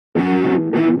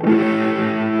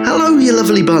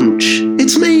lovely bunch.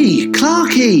 It's me,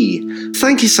 Clarky.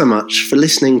 Thank you so much for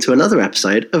listening to another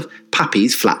episode of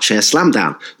Pappy's Flatshare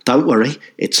Slamdown. Don't worry,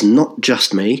 it's not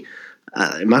just me.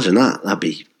 Imagine that. That'd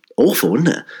be awful, wouldn't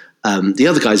it? The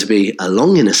other guys will be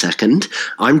along in a second.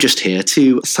 I'm just here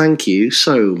to thank you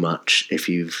so much if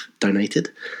you've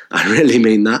donated. I really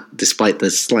mean that, despite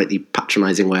the slightly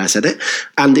patronising way I said it.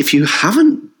 And if you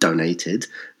haven't donated,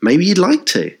 maybe you'd like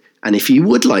to. And if you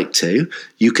would like to,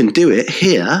 you can do it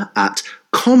here at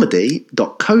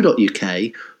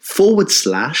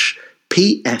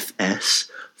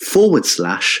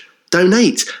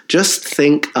comedy.co.uk/PFS/donate. Just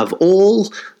think of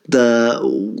all the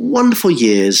wonderful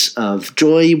years of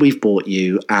joy we've brought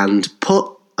you and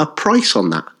put a price on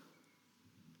that.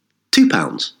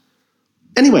 £2.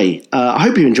 Anyway, I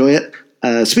hope you enjoy it.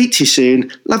 Speak to you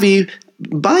soon. Love you.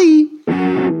 Bye.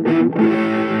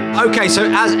 Okay, so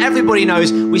as everybody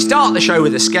knows, we start the show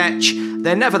with a sketch.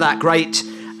 They're never that great,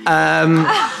 but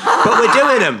we're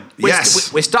doing them.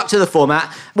 We're stuck to the format.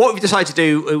 What we've decided to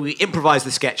do, we improvise the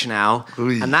sketch now,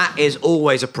 and that is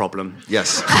always a problem.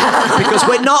 Yes. Because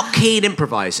we're not keen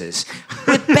improvisers.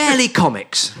 We're barely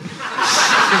comics.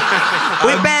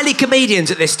 We're barely comedians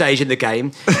at this stage in the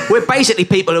game. We're basically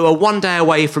people who are one day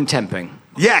away from temping.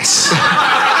 Yes.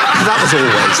 That was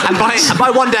always. And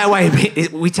by one day away,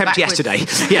 we temped yesterday.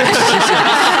 Yeah.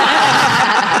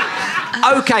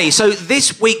 Okay, so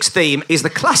this week's theme is the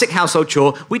classic household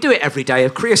chore. We do it every day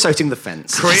of creosoting the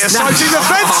fence. Creosoting the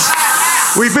fence?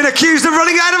 We've been accused of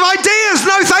running out of ideas.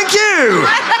 No, thank you.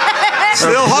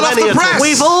 Still hot off the press.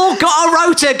 We've all got a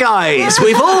rotor, guys.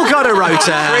 We've all got a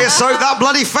rotor. Creosote that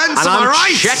bloody fence, and am I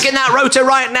right? I'm checking that rotor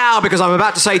right now because I'm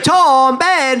about to say, Tom,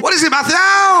 Ben. What is it, Matthew?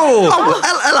 Oh,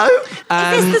 hello.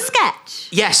 Is this the sketch?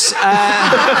 Yes.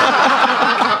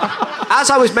 As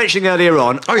I was mentioning earlier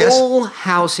on, all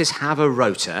houses have a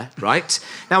rotor, right?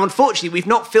 Now, unfortunately, we've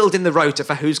not filled in the rotor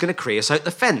for who's going to creosote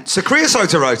the fence. The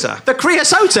creosote rotor. The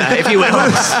creosote, if you will.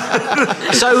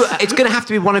 So it's going to have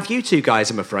to be one of you two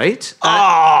guys, I'm afraid.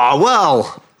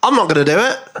 Well, I'm not going to do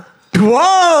it.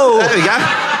 Whoa! There we go.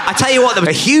 I tell you what, there was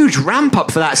a huge ramp up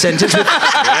for that sentence. With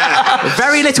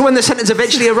very little when the sentence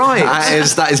eventually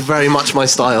arrives. That is very much my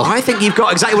style. I think you've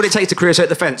got exactly what it takes to creosote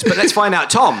the fence, but let's find out.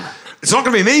 Tom. It's not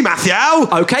going to be me, Matthew.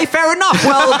 Okay, fair enough.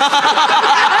 Well,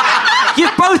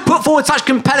 you've both put forward such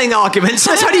compelling arguments.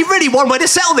 There's only really one way to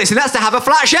settle this, and that's to have a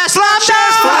Flatshare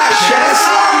Slamdown! Flatshare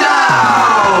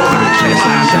Slamdown!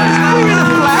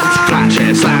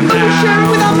 Flatshare Slamdown! You're sharing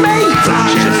without me!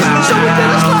 Flatshare Slamdown! So we're going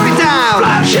to slow it down!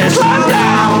 Flatshare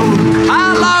Slamdown!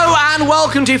 Hello and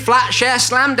welcome to Flatshare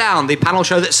Slamdown, the panel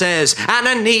show that says, and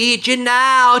I need you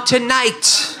now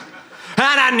tonight.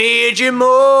 And I need you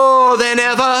more than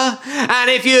ever.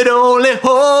 And if you'd only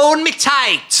hold me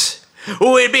tight,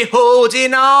 we'd be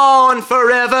holding on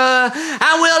forever.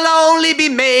 And we'll only be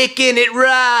making it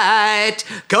right.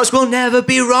 'Cause we'll never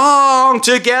be wrong.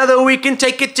 Together we can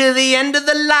take it to the end of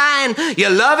the line. Your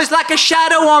love is like a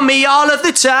shadow on me all of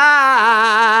the time.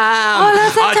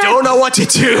 I don't know what to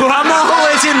do. I'm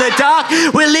always in the dark.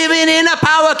 We're living in a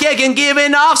power keg and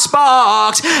giving off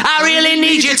sparks. I really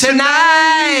need you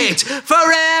tonight.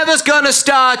 Forever's gonna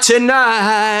start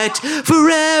tonight.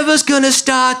 Forever's gonna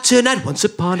start tonight. Once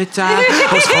upon a time I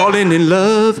was falling in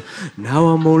love. Now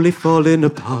I'm only falling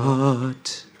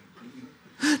apart.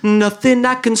 Nothing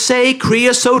I can say,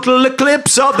 creosotal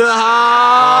eclipse of the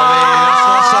heart. That's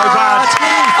not so bad.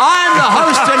 I'm the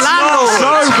host and landlord.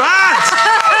 So bad.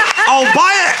 I'll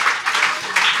buy it.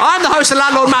 I'm the host and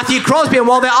landlord, Matthew Crosby, and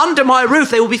while they're under my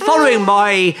roof, they will be following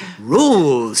my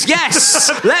rules. Yes,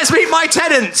 let's meet my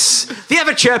tenants. The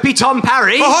ever-chirpy Tom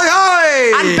Parry. Ahoy,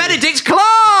 hoy! And Benedict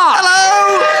Clark.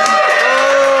 Hello.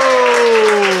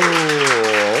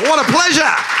 Oh, what a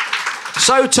pleasure.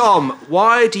 So, Tom,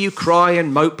 why do you cry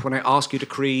and mope when I ask you to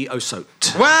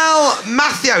creosote? Well,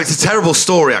 Matthew, it's a terrible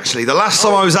story, actually. The last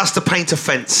time I was asked to paint a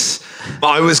fence,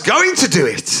 I was going to do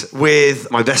it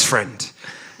with my best friend,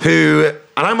 who,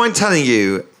 I don't mind telling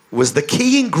you, was the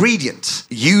key ingredient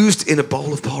used in a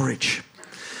bowl of porridge.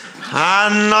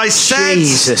 And I said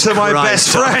to my best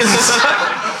friend,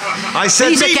 I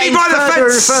said, meet me by the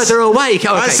fence. Further away. Okay.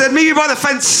 I said, meet me by the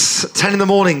fence at 10 in the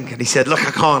morning. And he said, look,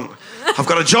 I can't. I've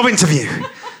got a job interview.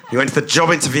 He went for the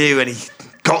job interview and he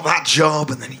got that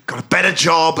job and then he got a better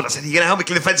job. And I said, are you going to help me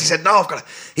clean the fence? He said, no, I've got an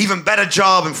even better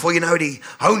job. And before you know it, he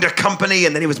owned a company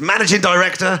and then he was managing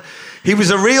director. He was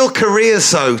a real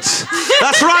creosote.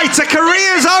 That's right, a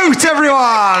creosote,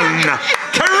 everyone.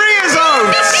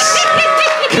 Creosote.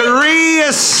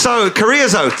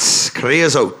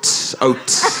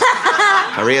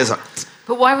 Creosote.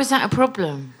 But why was that a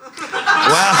problem?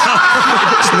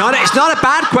 Well, it's not a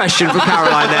bad question for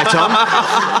Caroline there, Tom.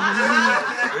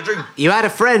 Very true. You had a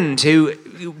friend who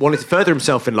wanted to further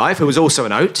himself in life, who was also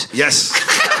an oat. Yes.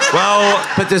 Well...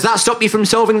 But does that stop you from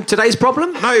solving today's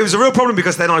problem? No, it was a real problem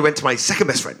because then I went to my second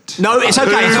best friend. No, it's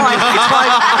okay. It's fine. It's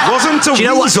fine. Wasn't a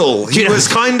weasel. He was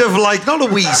kind of like, not a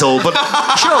weasel, but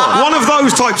one of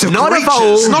those types of Not a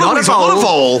creatures. vole. Not a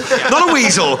vole. Not a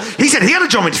weasel. He said he had a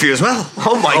job interview as well.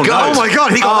 Oh my God. Oh my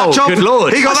God, he got that job. Good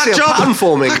Lord. He got I see that a job. pattern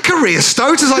forming. A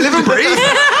Creosote as I live and breathe.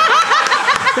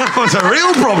 That was a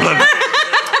real problem.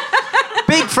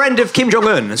 Big friend of Kim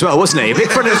Jong-un as well, wasn't he? Big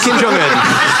friend of Kim Jong-un.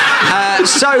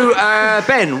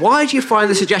 Ben, why do you find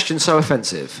the suggestion so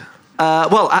offensive?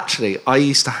 Well, actually, I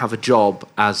used to have a job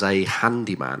as a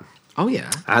handyman. Oh,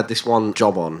 yeah. I had this one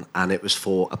job on, and it was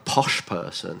for a posh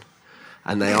person,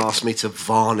 and they asked me to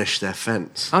varnish their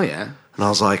fence. Oh, yeah. And I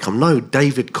was like, I'm no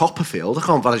David Copperfield. I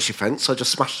can't varnish your fence. So I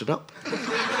just smashed it up.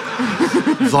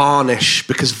 Varnish,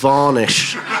 because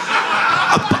varnish.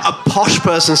 A posh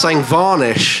person saying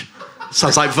varnish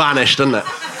sounds like vanish, doesn't it?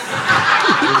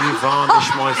 Will you varnish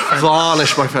my fence?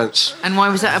 Varnish my fence. And why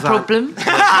was that a problem?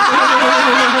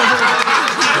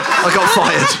 I got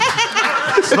fired.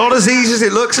 It's not as easy as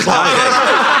it looks, Clive.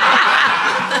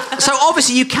 So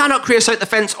obviously you cannot creosote the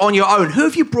fence on your own. Who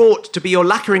have you brought to be your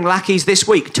lacquering lackeys this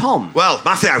week? Tom? Well,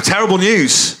 Matthew, terrible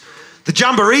news. The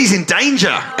Jamboree's in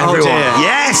danger, everyone. dear.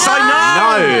 Yes, I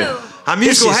know. No. Our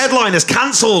musical headline has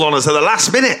cancelled on us at the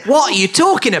last minute. What are you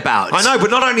talking about? I know,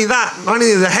 but not only that, not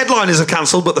only the headliners have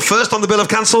cancelled, but the first on the bill have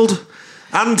cancelled,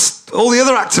 and all the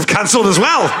other acts have cancelled as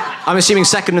well. I'm assuming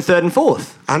second and third and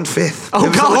fourth. And fifth. Oh, It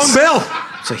was God. a long bill.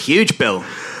 It's a huge bill.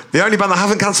 The only band that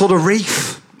haven't cancelled are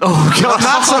Reef. Oh, God.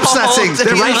 That's upsetting.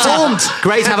 They're informed.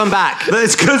 Great to have them back.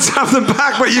 It's good to have them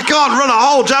back, but you can't run a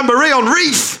whole jamboree on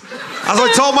Reef, as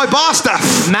I told my bar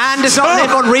staff. Man does not live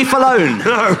on reef alone.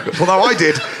 No, although I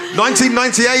did.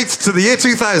 1998 to the year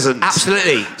 2000.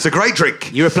 Absolutely. It's a great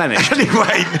drink. You replenished.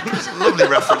 Anyway, it's a lovely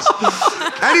reference.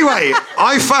 Anyway,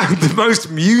 I found the most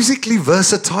musically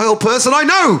versatile person I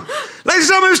know. Ladies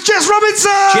and gentlemen, it's Jess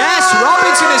Robinson! Jess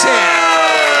Robinson is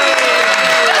here.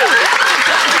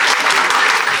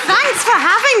 Thanks for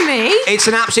having me. It's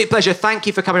an absolute pleasure. Thank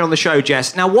you for coming on the show,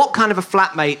 Jess. Now, what kind of a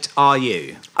flatmate are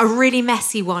you? A really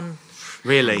messy one.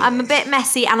 Really? I'm a bit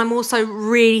messy, and I'm also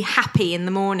really happy in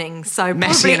the morning. So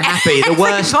Messy and probably happy, the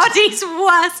worst. Everybody's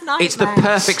worst nightmare. It's the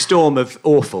perfect storm of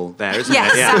awful there, isn't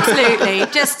Yes, it? Yeah. absolutely.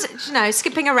 Just,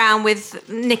 skipping around with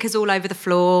knickers all over the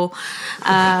floor.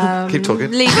 Keep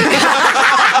talking.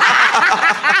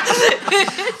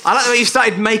 I like the way you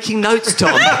started making notes,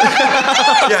 Tom.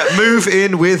 Yeah, move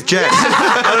in with Jess.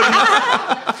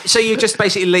 So you just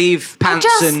basically leave pants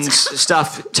and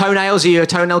stuff. Toenails? Are you a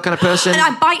toenail kind of person? And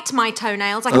I bite my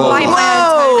toenails. I can bite my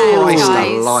own Christ toenails,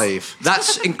 guys. alive.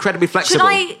 That's incredibly flexible. Should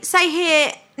I say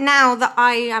here now that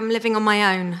I am living on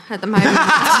my own at the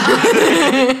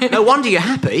moment? No wonder you're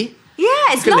happy. Yeah,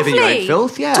 it's You can live lovely. in your own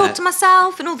filth, yeah. Talk to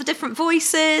myself and all the different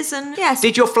voices, and yes.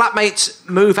 Did your flatmates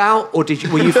move out, or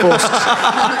were you forced?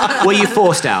 Were you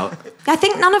forced out? I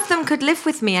think none of them could live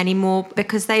with me anymore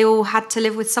because they all had to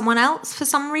live with someone else for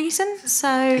some reason. So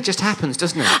It just happens,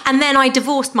 doesn't it? and then I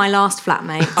divorced my last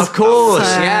flatmate. Of course,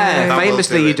 So- yeah. That will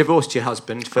Famously, do you it. divorced your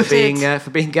husband for did.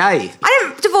 being gay. I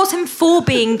didn't divorce him for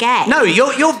being gay. No,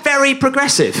 you're very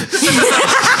progressive.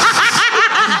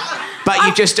 But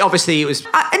you just obviously it was. No,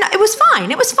 it was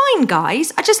fine. It was fine,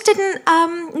 guys. I just didn't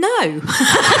know.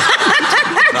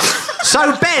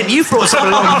 So Ben, you brought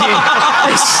someone along with you.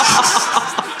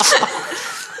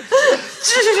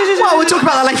 Well, we'll talk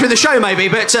about that later in the show, maybe.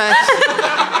 But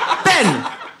Ben,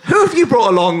 who have you brought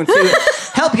along to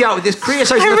help you out with this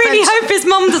creosote? I really hope his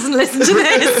mum doesn't listen to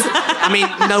this. I mean,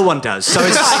 no one does, so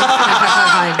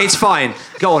it's fine.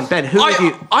 Go on, Ben. Who have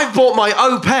you? I've bought my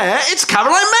au pair. It's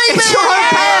Caroline Maybe. It's your au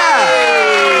pair.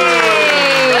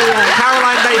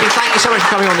 Caroline Maybe, thank you so much for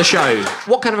coming on the show.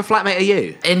 What kind of a flatmate are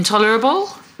you? Intolerable?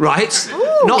 Right.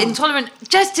 Not Intolerant.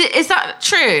 Just, is that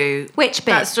true? Which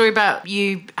bit? That story about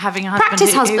you having a husband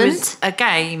Practice who husband. was a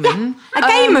gay man. A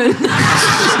gay man.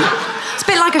 It's a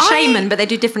bit like a shaman, but they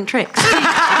do different tricks.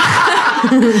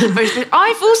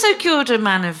 I've also cured a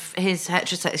man of his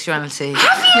heterosexuality.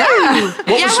 Have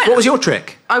you? Yeah. What was your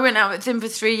trick? I went out with him for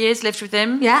 3 years, lived with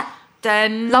him. Yeah.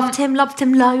 Then... Loved him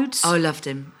loads. Oh, I loved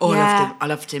him. Oh, Yeah. I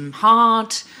loved him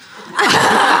hard. A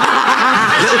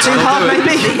little too hard,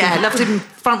 maybe? Yeah, loved him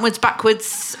frontwards,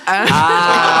 backwards. That's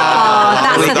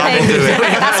the thing.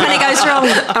 That's when it goes wrong.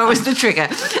 That was the trigger.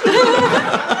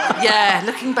 Yeah,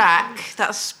 looking back,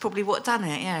 that's probably what done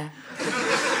it, yeah.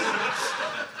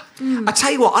 I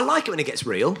tell you what, I like it when it gets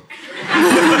real.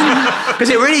 Because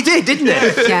it really did, didn't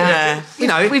it? Yeah. You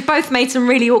know, We've both made some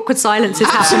really awkward silences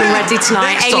happen already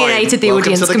tonight. Next time, Alienated the welcome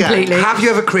audience to the game. completely. Have you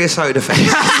ever creosote offence?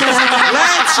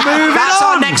 Let's move that's it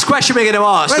on. our next question we're going to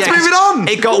ask. Let's move it on.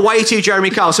 It got way too Jeremy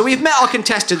Kyle. So we've met our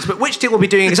contestants, but which team will be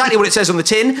doing exactly what it says on the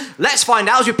tin? Let's find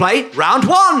out as we play round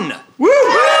one. Woo!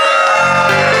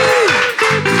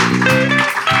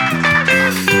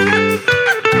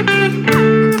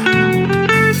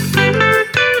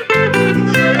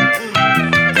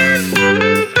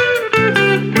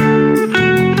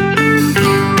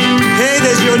 Hey,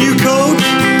 there's your new coat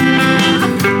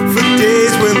for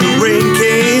days when the rain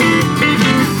came.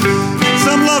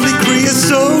 Some lovely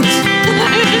creosote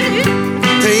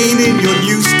paint in your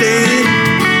new stain.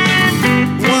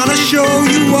 Wanna show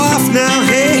you off now,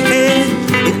 hey, hey.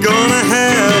 We're gonna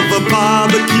have a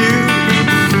barbecue.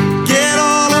 Get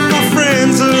all of my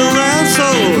friends around so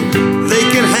they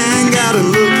can hang out and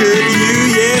look at you,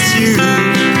 yes, you.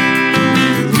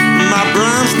 My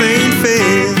brown stained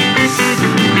face.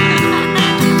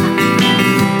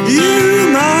 You,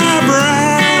 my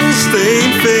brown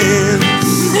stained face.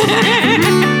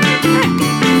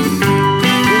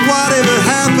 Whatever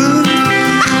happened,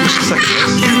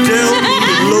 you dealt me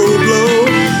a low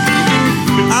blow.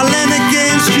 I leaned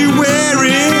against you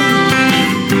wearing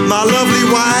my lovely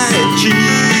white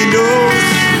chinos.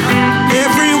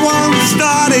 Everyone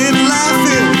started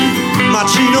laughing. My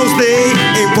chinos, they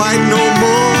ain't white no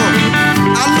more.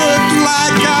 I look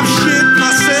like I've shit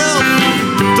myself.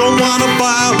 Don't wanna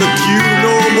barbecue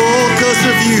no more 'cause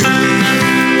of you.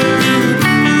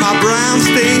 My brown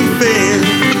stained face.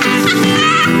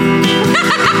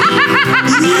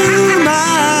 You,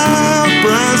 my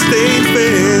brown stained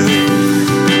face.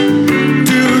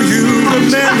 Do you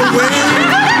remember when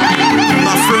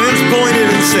my friends pointed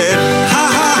and said, ha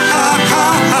ha ha ha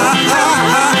ha ha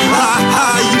ha ha ha,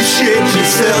 you shit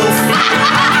yourself.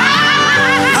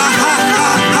 Ha ha ha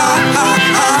ha ha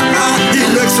ha ha, he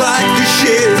looks like he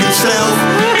shit himself.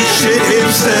 He shit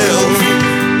himself.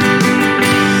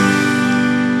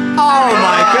 Oh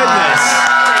my goodness.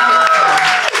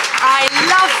 I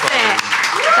loved it.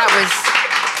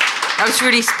 That was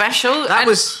really special. That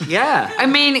was, yeah. I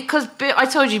mean, because I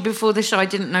told you before the show I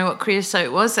didn't know what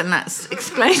creosote was, and that's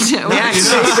explained it.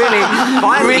 Yes, really.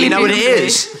 Finally, Really you know what it beautifully.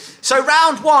 is. So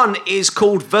round one is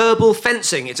called verbal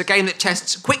fencing. It's a game that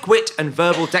tests quick wit and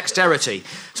verbal dexterity.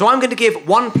 So I'm going to give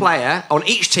one player on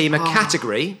each team a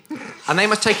category, and they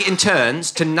must take it in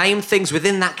turns to name things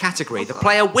within that category. The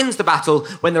player wins the battle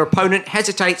when their opponent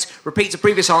hesitates, repeats a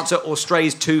previous answer, or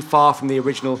strays too far from the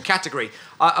original category.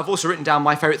 I've also written down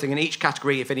my favourite thing in each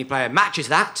category. If any player matches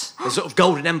that, there's a sort of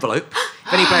golden envelope.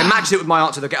 If any player matches it with my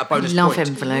answer, they'll get a bonus Love point.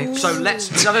 envelopes. So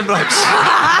let's love envelopes.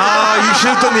 Oh, you should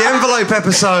have done the envelope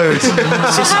episode. I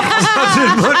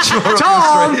did much more.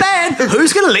 Tom, Ben,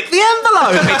 who's going to lick the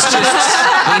envelope? It's just,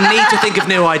 we need to think of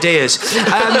new ideas.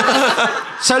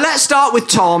 So let's start with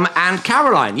Tom and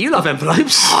Caroline. You love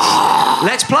envelopes.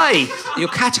 Let's play. Your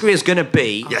category is going to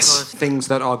be things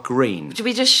that are green. Should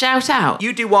we just shout out?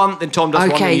 You do one, then Tom does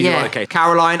one, Okay, then you do yeah. one. Okay,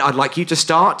 Caroline, I'd like you to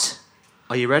start.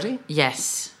 Are you ready?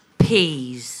 Yes.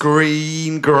 Peas.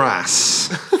 Green grass.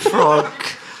 Frog.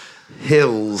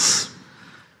 Hills.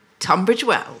 Tunbridge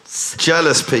Wells.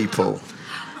 Jealous people.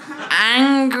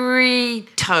 Angry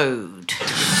toad.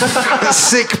 A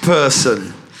sick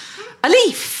person. A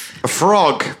leaf. A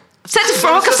frog. Said a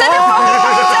frog. I've said a frog.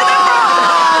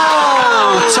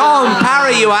 Oh, Tom,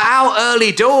 Parry, you are out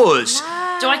early doors.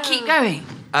 Do I keep going?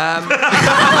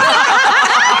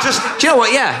 Do you know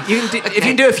what? Yeah, you can do, if you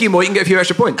can do a few more, you can get a few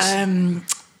extra points.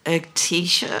 A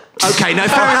t-shirt. Okay, no,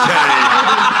 fair enough.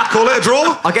 Call it a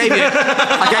draw? I gave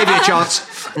you a chance.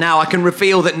 Now I can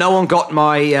reveal that no one got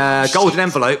my golden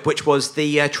envelope, which was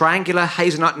the triangular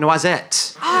hazelnut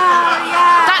noisette.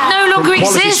 That no longer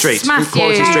Quality exists, Street. Matthew.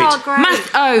 Quality Street. Oh, great.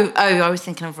 I was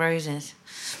thinking of roses.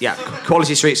 Yeah,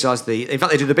 Quality Street does the. In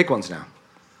fact, they do the big ones now.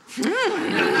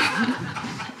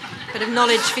 Bit of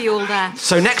knowledge for you all there.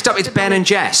 So next up, it's Ben and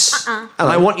Jess, and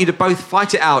I want you to both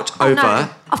fight it out over. No.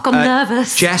 I've gone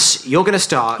nervous. Jess, you're going to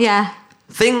start. Yeah.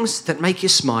 Things that make you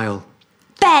smile.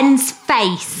 Ben's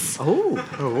face. Oh.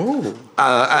 Hesitation.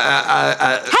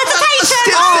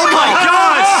 Oh my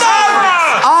God!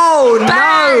 Oh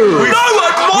no! No,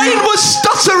 mine was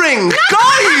stuttering!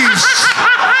 Guys!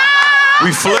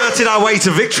 We flirted our way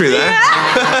to victory there.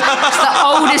 It's the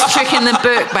oldest trick in the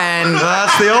book, Ben.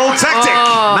 That's the old tactic.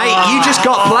 Mate, you just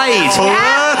got played.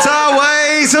 Flirt our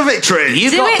way to victory. You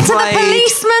Do got it to played. the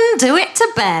policeman, do it to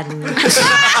Ben.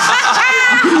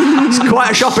 It's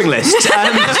quite a shopping list.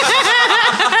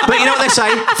 But you know what they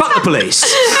say? Fuck the police.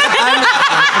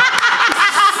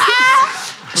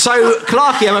 So,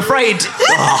 Clarky, I'm afraid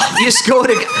you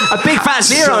scored a big fat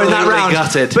zero in that Absolutely round.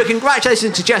 gutted. But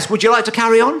congratulations to Jess. Would you like to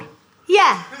carry on?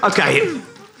 Yeah. Okay.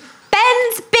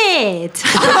 Ben's beard.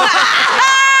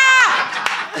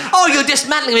 Oh, you're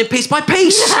dismantling him piece by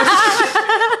piece.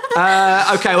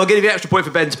 Okay, we'll give you an extra point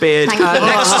for Ben's beard. Thank you.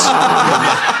 Next.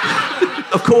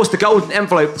 Of course, the golden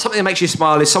envelope. Something that makes you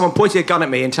smile is someone pointing a gun at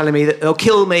me and telling me that they'll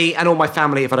kill me and all my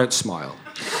family if I don't smile.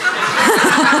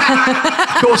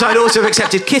 Of course, I'd also have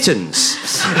accepted kittens.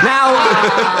 Now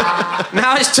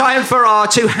it's time for our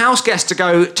two house guests to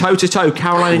go toe-to-toe,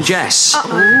 Caroline and Jess.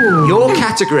 Your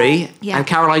category, and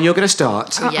Caroline, you're going to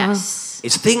start, Yes.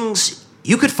 is things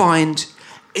you could find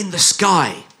in the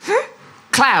sky.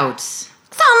 Clouds.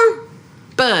 Sun.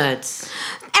 Birds.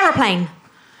 Aeroplane.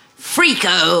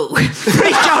 Freako.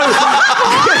 Freako!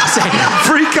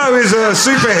 Freako is a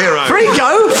superhero.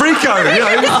 Freako? Freako, you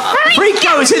know.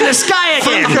 Freako's in the sky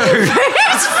again!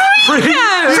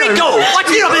 Freako! What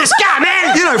you up in the sky,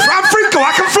 man? You know, I'm Freako,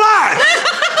 I can fly.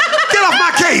 Get off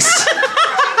my case.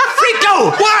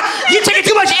 Freako! What? You taking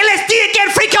too much LSD again,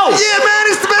 Freako! Yeah, man,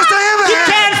 it's the best I ever You had.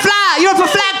 can't fly! You're up a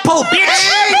flagpole, bitch!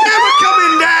 Ain't never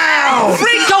coming down.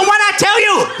 Freako, what'd I tell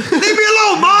you? Leave me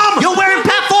alone, Mom. You're wearing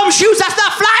platform shoes, that's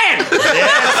not flying!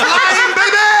 Flying,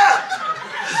 baby.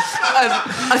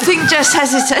 I think Jess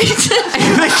hesitated.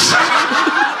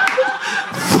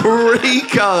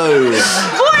 Freako.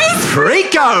 What is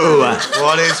Freako?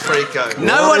 What is Freako?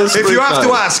 No one... If you have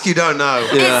to ask, you don't know.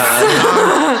 You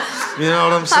know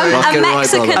what I'm saying? Must A get it right,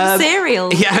 Mexican brother.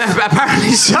 cereal. Yeah,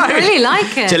 apparently so. I really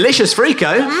like it. Delicious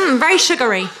Freako. Very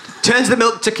sugary. Turns the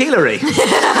milk tequila-y.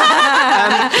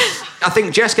 I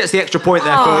think Jess gets the extra point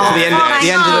there for the end of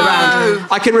the round.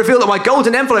 I can reveal that my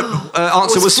golden envelope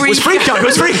answer was Freako. It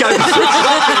was Freako.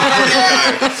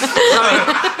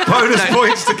 Bonus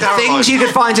points to Caroline. Things you could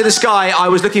find in the sky. I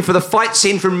was looking for the fight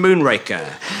scene from Moonraker.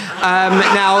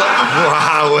 Now,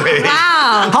 Wowee.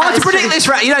 Wow. hard to predict this,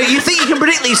 right? You know, you think you can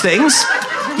predict these things.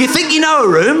 You think you know a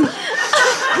room.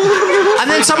 And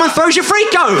then someone throws you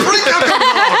Freako.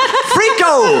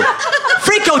 Freako.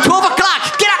 Freako, 12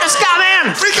 o'clock. Get out the sky,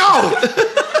 man. Freako.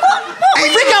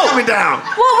 Ain't Freako. coming down.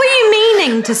 What were you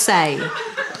meaning to say?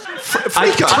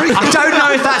 I don't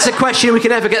know if that's a question we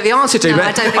can ever get the answer to, No, but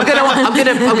I don't think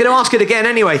I'm going to ask it again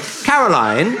anyway.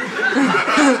 Caroline,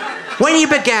 when you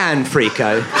began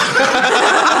Freako,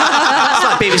 it's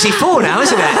like BBC 4 now,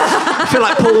 isn't it? I feel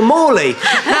like Paul Morley.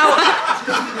 Now,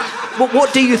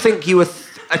 what do you think you were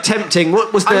attempting?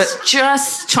 What was I the? was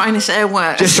just trying to say a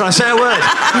word. Just trying to say a word,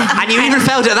 and you even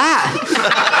failed at that.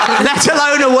 Let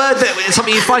alone a word that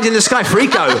something you find in the sky.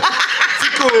 Freako.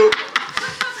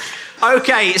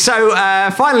 Okay, so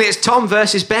finally it's Tom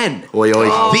versus Ben. Oi, oi.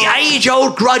 The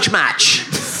age-old grudge match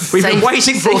we've been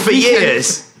waiting for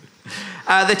years.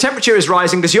 The temperature is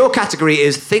rising because your category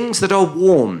is things that are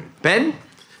warm. Ben,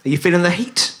 are you feeling the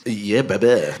heat? Yeah,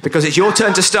 baby. Because it's your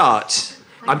turn to start.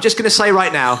 I'm just going to say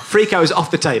right now, Freako is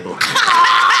off the table.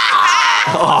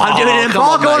 I'm doing an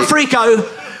embargo on Freako.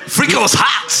 Freako's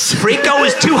hot. Freako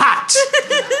is too hot.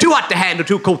 Too hot to handle,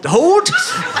 too cold to hold.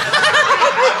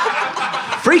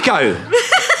 Freako.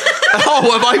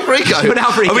 Oh, am I Freako? You're now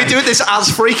Freako. Are we doing this as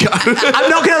Freako? I'm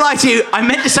not going to lie to you. I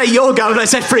meant to say your go, and I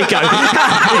said Freako.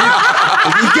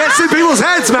 He gets in people's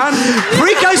heads, man.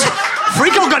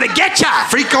 Freako gonna get ya.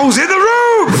 Freako's in the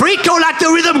room. Freako like the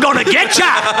rhythm gonna get ya.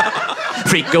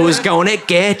 Freako's gonna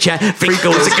get ya.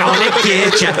 Freako's gonna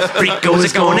get ya.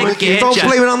 Freako's gonna get Don't ya.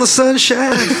 blame it on the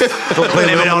sunshine. Don't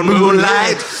blame it on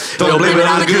moonlight. Don't blame it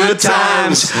on the good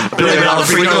times. Blame it on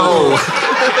Freako.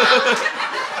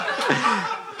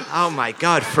 Oh my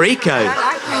God, Freako.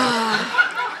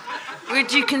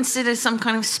 Would you consider some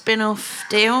kind of spin-off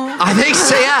deal? I think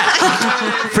so, yeah.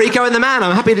 Freako and the Man,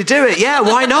 I'm happy to do it. Yeah,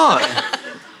 why not?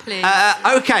 Please.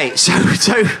 Okay, so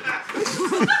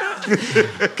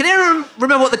can anyone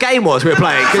remember what the game was we were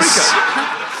playing?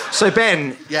 So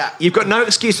Ben, you've got no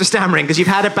excuse for stammering because you've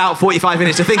had about 45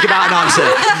 minutes to think about an answer.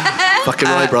 Fucking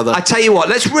right, brother. I tell you what,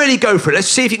 let's really go for it. Let's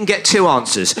see if you can get two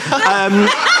answers.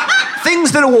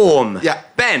 Things that are warm. Yeah.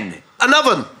 Ben. An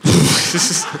oven.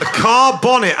 A car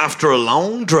bonnet after a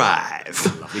long drive.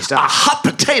 Lovely A stuff. hot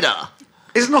potato.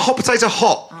 Isn't a hot potato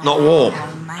hot, not warm?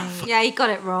 Yeah, you got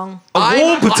it wrong. A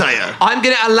warm potato. I'm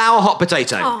going to allow a hot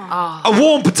potato. A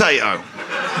warm potato.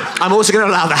 I'm also going to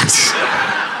allow that.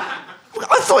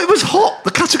 I thought it was hot.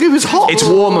 The category was hot. It's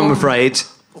warm, I'm afraid.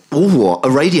 Ooh, a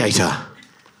radiator.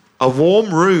 A warm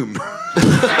room.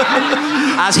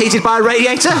 As heated by a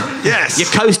radiator? Yes. You're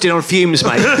coasting on fumes,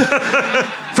 mate.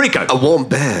 Freako. A warm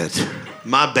bed.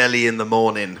 My belly in the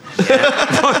morning.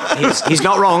 He's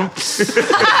not wrong.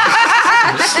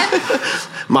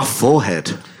 My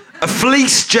forehead. A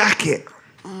fleece jacket.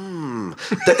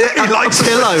 He likes a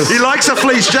pillow. He likes a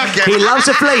fleece jacket. He loves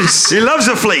a fleece. He loves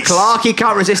a fleece. Clarky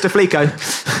can't resist a fleeco.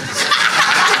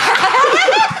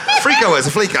 Freako wears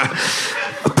a fleeco.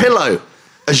 A pillow.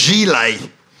 A gilet.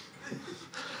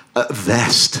 A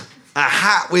vest. A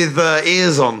hat with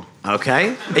ears on. Okay.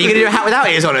 Are you going to do a hat without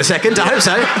ears on in a second? I hope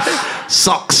so.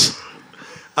 Socks.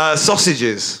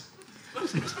 Sausages.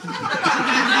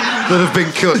 That have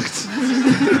been cooked.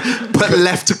 But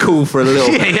left to cool for a little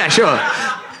bit. Yeah, sure.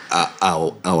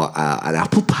 An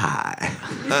apple pie.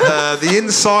 The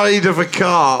inside of a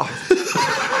car.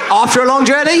 After a long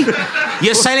journey,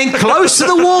 you're sailing close to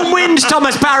the warm wind,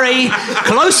 Thomas Parry.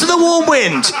 Close to the warm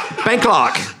wind. Ben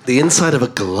Clark. The inside of a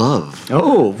glove.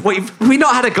 Oh, we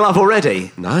not had a glove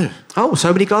already? No. Oh,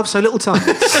 so many gloves, so little time.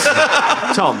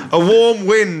 Tom. A warm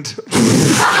wind.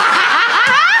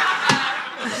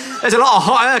 There's a lot of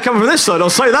hot air coming from this side, I'll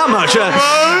say that much.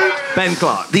 Ben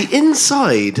Clark. The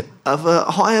inside of a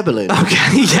hot air balloon.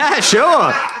 Okay, yeah,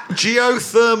 sure.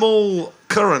 Geothermal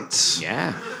currents.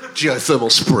 Yeah.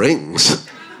 Geothermal springs.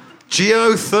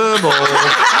 Geothermal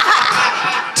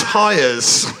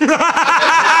tyres.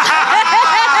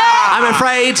 I'm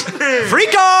afraid.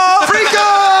 Freako!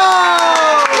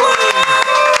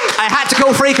 I had to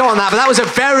call Freako on that, but that was a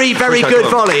very, very good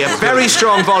volley. A very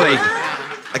strong volley.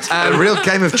 A real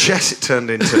game of chess it turned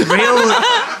into.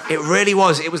 It really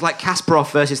was. It was like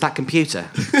Kasparov versus that computer.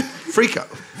 Freako.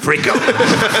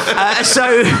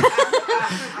 So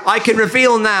I can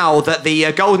reveal now that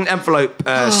the golden envelope,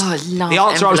 the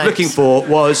answer I was looking for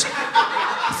was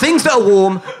things that are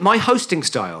warm, my hosting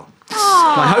style.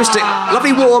 My hosting,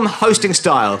 lovely warm hosting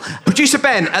style. Producer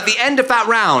Ben, at the end of that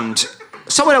round,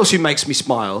 someone else who makes me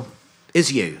smile is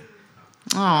you.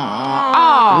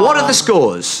 What are the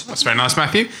scores? That's very nice,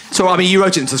 Matthew. So, I mean, you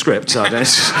wrote it into the script, so I don't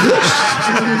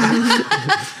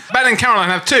Ben and Caroline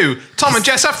have 2. Tom and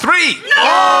Jess have 3.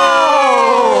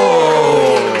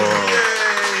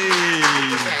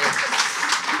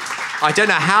 I don't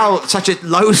know how such a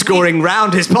low-scoring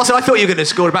round is possible. I thought you were going to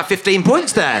score about 15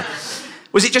 points there.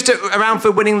 Was it just a round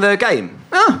for winning the game?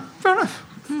 Oh, fair enough.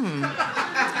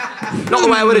 Not the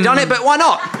way I would have done it, but why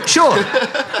not? Sure.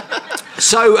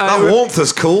 So that warmth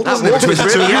is cool, doesn't it?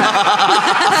 Really,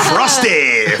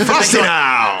 Frosty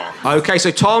now. Okay, so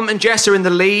Tom and Jess are in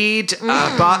the lead,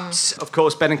 but of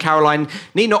course Ben and Caroline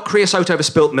need not creosote over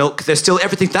spilt milk. There's still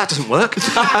everything that doesn't work.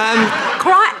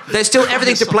 There's still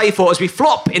everything to play for as we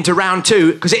flop into round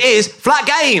 2 because it is Flat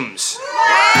Games.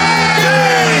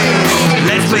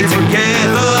 Let's play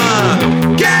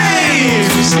together.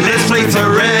 Games. Let's play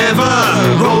forever.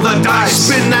 Roll the dice.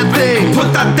 Spin that thing.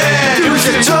 Put that there. Do as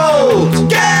you're told.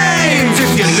 Games.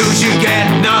 If you lose, you get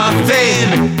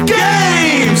nothing.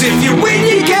 Games. If you win,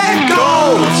 you get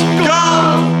gold.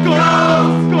 Gold.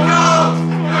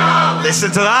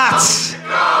 Listen to that.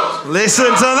 Listen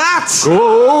to that.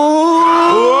 Whoa.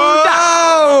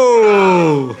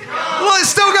 Well, it's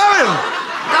still going.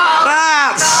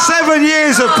 That's 7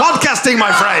 years of podcasting,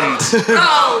 my friend.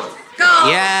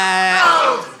 Yeah.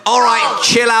 All right,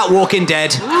 chill out, Walking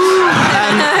Dead.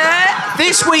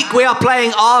 This week we are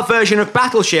playing our version of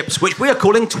battleships, which we are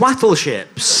calling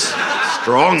twattleships.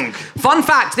 Strong. Fun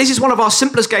fact, this is one of our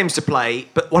simplest games to play,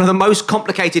 but one of the most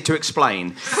complicated to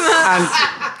explain.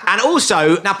 And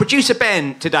also, now producer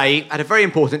Ben today had a very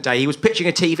important day. He was pitching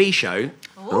a TV show.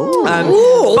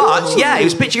 But, yeah, he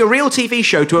was pitching a real TV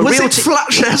show to a was real... Was it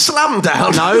Flatshare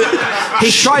Slamdown? No.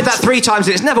 He's tried that 3 times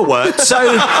and it's never worked, so...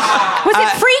 Was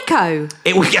it Freako?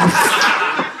 It was...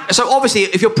 So, obviously,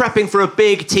 if you're prepping for a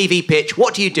big TV pitch,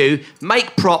 what do?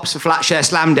 Make props for Flatshare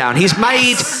Slamdown. He's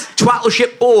made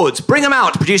twattleship boards. Bring them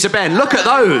out, producer Ben. Look at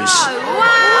those.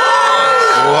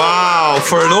 Wow,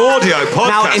 for an audio podcast.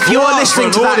 Now, if you're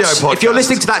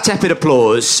listening to that tepid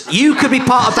applause, you could be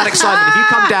part of that excitement if you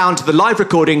come down to the live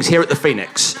recordings here at the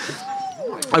Phoenix.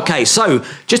 Okay, so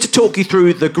just to talk you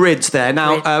through the grids there.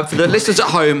 Now, for the listeners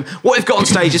at home, what we've got on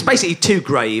stage is basically 2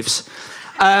 graves.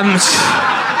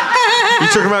 You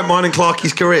talking about mine and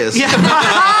Clarky's careers? Yeah.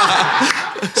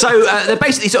 So they're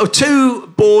basically sort of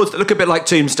 2 boards that look a bit like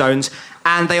tombstones,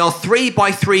 and they are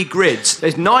 3x3 grids.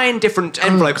 There's 9 different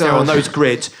envelopes there on those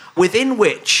grids, within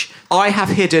which I have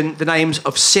hidden the names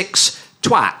of 6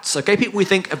 twats, okay? People we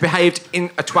think have behaved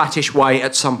in a twattish way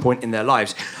at some point in their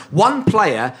lives. One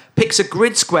player picks a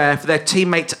grid square for their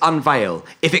teammate to unveil.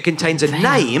 If it contains a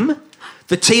name,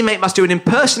 the teammate must do an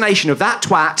impersonation of that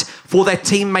twat for their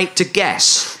teammate to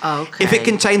guess. Okay. If it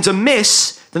contains a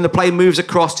miss, then the player moves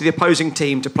across to the opposing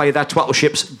team to play their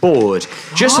twattleship's board.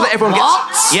 Just so that everyone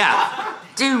gets... Yeah.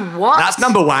 Do what? That's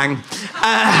number Wang.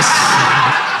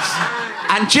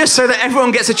 And just so that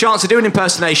everyone gets a chance to do an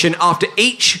impersonation, after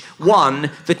each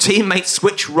one, the teammates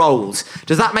switch roles.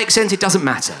 Does that make sense? It doesn't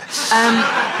matter.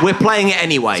 We're playing it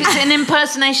anyway. It's an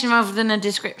impersonation rather than a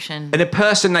description. An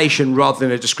impersonation rather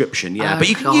than a description, yeah. Oh, but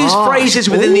you can use phrases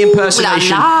within the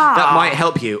impersonation la. that might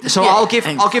help you. So I'll give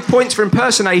points for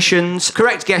impersonations,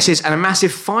 correct guesses, and a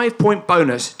massive 5-point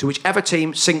bonus to whichever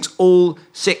team sinks all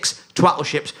 6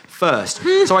 twattleships first.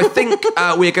 So I think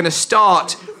we're going to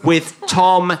start with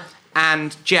Tom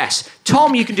and Jess.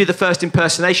 Tom, you can do the first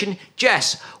impersonation.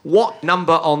 Jess, what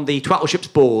number on the twattleships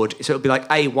board? So it'll be like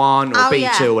A1 or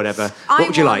B2 or whatever. What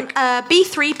would you like?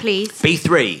 B3, please.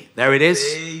 B3. There it is.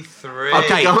 B3.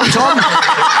 Okay, Tom.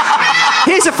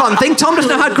 Here's a fun thing. Tom doesn't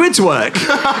know how grids work.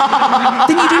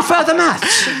 Didn't you do further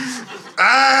maths?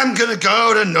 I'm going to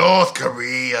go to North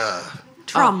Korea.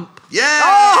 Trump. Yeah!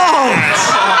 Oh!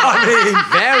 I mean,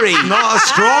 Very. not a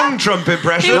strong Trump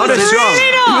impression. Not a strong.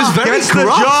 It was very Gets the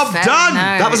gruff. job Very done.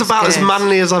 nice. That was about as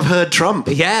manly as I've heard Trump.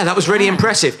 Yeah, that was really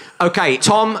impressive. Okay,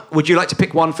 Tom, would you like to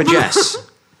pick one for Jess?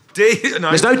 D. No.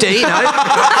 There's no D, no.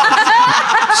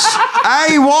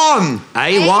 A1.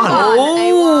 A1.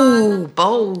 Oh,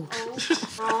 bold.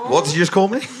 What did you just call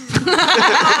me?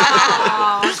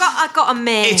 I got a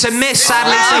miss. It's a miss,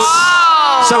 sadly.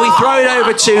 So we throw it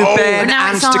over to Ben Now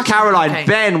and it's to our- Caroline. okay.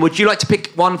 Ben, would you like to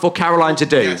pick one for Caroline to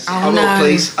do? Oh, no.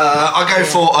 Please. I'll go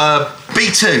for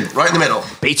B2, right in the middle.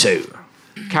 B2.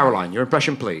 Caroline, your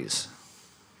impression, please.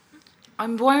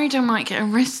 I'm worried I might get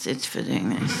arrested for doing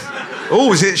this.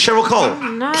 Oh, is it Cheryl Cole?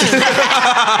 No.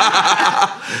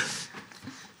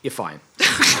 You're fine.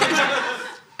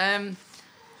 That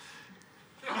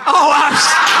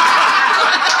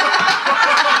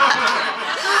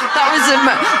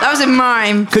was a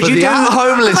mime. Could For you the do...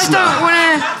 at-home I listener. don't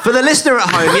want to. For the listener at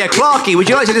home, yeah, Clarky, would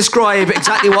you like to describe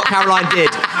exactly what Caroline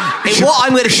did? In what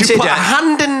I'm going to She consider... put a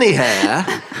hand in the hair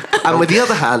and with the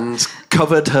other hand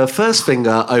covered her first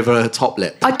finger over her top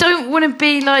lip. I don't want to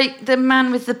be like the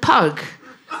man with the pug.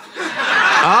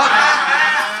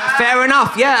 Fair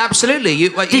enough, yeah, absolutely.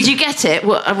 Did you get it?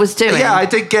 What I was doing? Yeah, I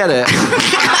did get it.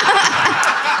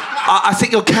 I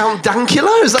think you're Count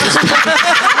Dankula, is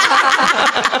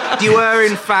that? You were,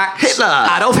 in fact... Hitler.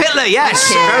 Adolf Hitler,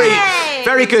 yes. Very,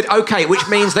 very good. Okay, which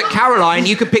means that Caroline,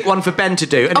 you can pick one for Ben to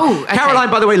do. And okay.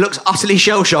 Caroline, by the way, looks utterly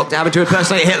shell-shocked having to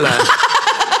impersonate Hitler.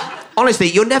 Honestly,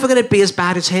 you're never going to be as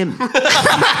bad as him.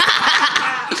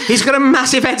 He's got a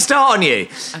massive head start on you.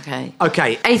 Okay.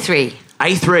 Okay. A3.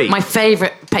 A3. My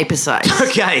favourite paper size.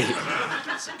 Okay.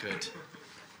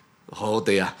 Oh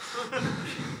dear.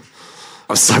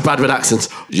 I'm so bad with accents.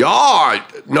 Yeah,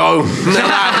 no.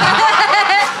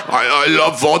 I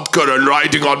love vodka and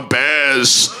riding on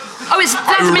bears. Oh, it's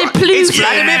Vladimir Putin. It's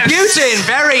Vladimir Putin.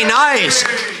 Very nice.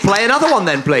 Play another one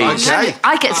then, please. Okay.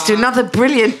 I get to do another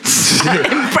brilliant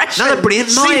impression. Another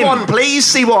brilliant mime. C1, please,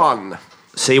 C1.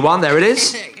 C1, there it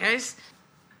is. There it goes.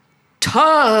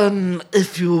 Turn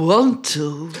if you want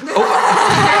to.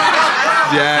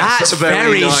 Yes, That's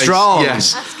very strong.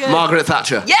 Yes, Margaret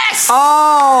Thatcher. Yes!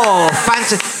 Oh,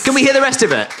 fantastic. Can we hear the rest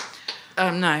of it?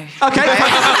 No. Okay.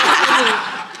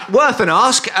 Worth an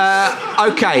ask.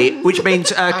 Okay, which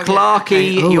means Clarky, okay.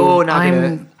 you're now going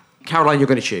I'm- to... Caroline, you're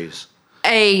going to choose.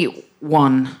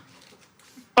 A1.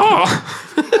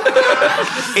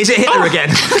 Is it Hitler again?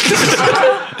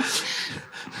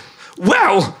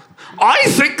 Well, I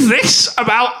think this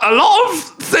about a lot of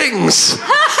things.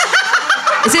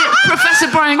 Is it Professor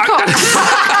Brian Cox?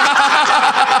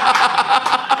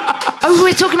 Oh,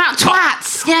 we're talking about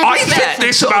twats. Yeah, I that's think it.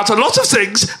 this about a lot of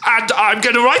things, and I'm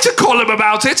going to write a column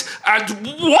about it. And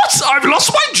what? I've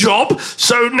lost my job,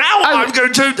 so now I'm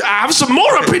going to have some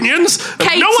more opinions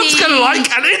that no one's Katie. going to like.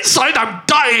 And inside, I'm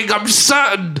dying. I'm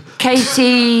certain.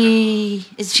 Katie.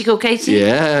 Is she called Katie?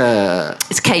 Yeah.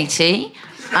 It's Katie.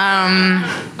 I'm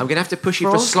going to have to push you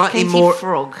Frog? for slightly Katie more...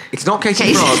 Frog. It's not Katie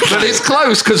Katie. Frog. But it's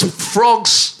close, because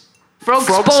frogs... Frog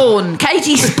Spawn.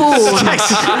 Katie Spawn.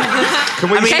 Can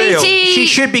we steal? Katie. She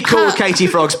should be called Katie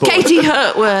Frogsport. Katie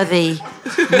Hurtworthy.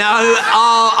 No,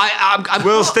 I'm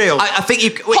Will Steele. I think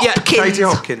you... Well, yeah, Katie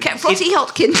Hopkins. Frotty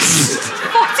Hotkins.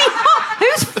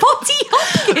 Who's Fotty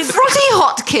Hopkins? Frotty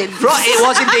Hotkins. It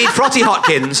was indeed Frotty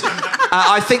Hotkins.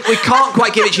 I think we can't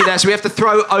quite give it to you there, so we have to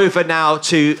throw over now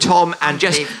to Tom and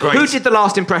Jess. Great. Who did the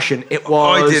last impression? It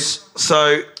was... I did.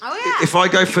 So, if I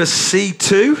go for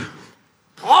C2...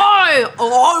 I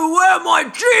wear my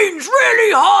jeans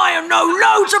really high and know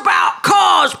loads about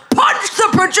cars. Punch the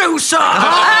producer.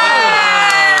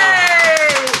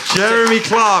 Jeremy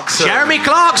Clarkson. Jeremy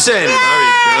Clarkson.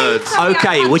 Very good.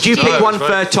 Okay, would you pick one for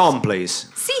very- Tom, please?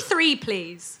 C3,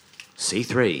 please.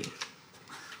 C3.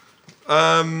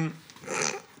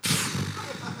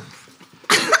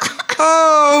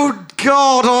 Oh,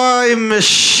 God, I'm a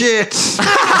shit. Is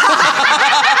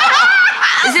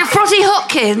it Frotty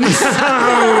Hopkins?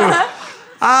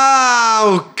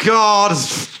 Oh, God.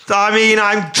 I mean,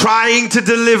 I'm trying to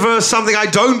deliver something I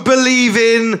don't believe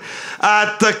in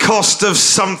at the cost of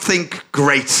something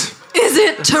great. Is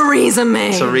it Theresa May?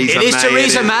 It is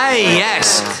Theresa May,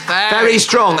 yes. Very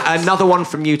strong. Another one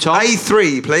from you, Tom.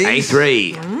 A3, please.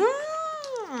 A3.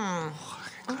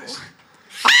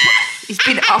 He's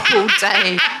been up all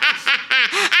day.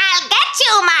 I'll get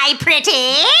you, my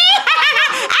pretty.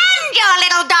 And your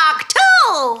little dog, too.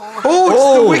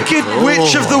 Oh, it's the Wicked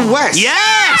Witch of the West.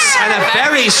 Yes! And a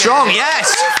very strong,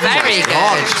 yes. Very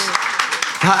good.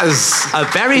 That is a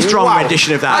very strong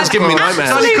rendition of that. That's giving me nightmares.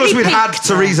 It's only because we'd had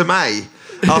Theresa May.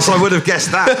 Else I would have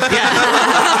guessed that.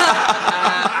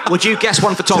 Would you guess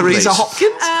one for Tom, Theresa please?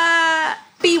 Hopkins?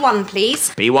 B1,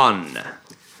 please. B1.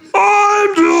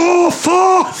 I'm your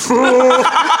father.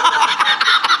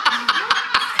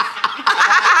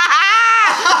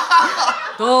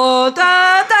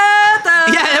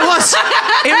 Yeah, it was.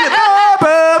 Big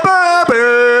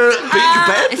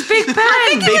Ben? It's Big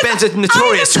Ben. Big Ben's a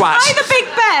notorious twat. Either Big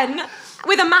Ben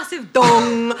with a massive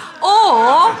dong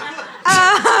or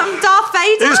Darth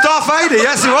Vader. It was Darth Vader,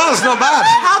 yes it was, not bad.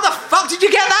 How the fuck did you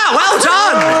get that? Well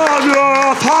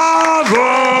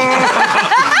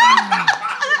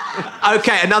done.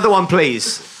 Okay, another one,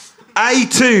 please.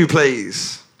 A2,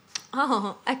 please.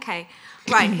 Oh, okay.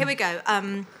 Right, here we go.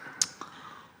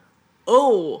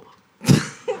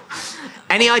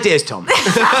 Any ideas, Tom?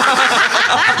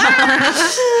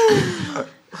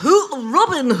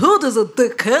 Robin Hood is a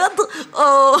dickhead.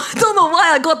 Oh, I don't know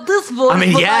why I got this voice. I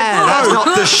mean, yeah, that's Oh,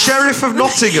 not the Sheriff of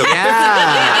Nottingham. Yeah.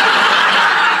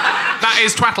 That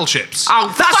is Twaddle Chips. Oh,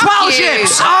 That's fuck 12 you.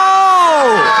 ships!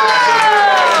 Oh!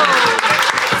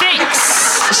 Thanks.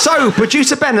 So,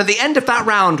 Producer Ben, at the end of that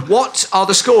round, what are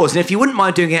the scores? And if you wouldn't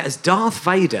mind doing it as Darth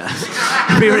Vader,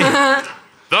 it'd be really...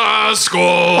 The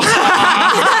scores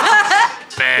are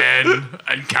Ben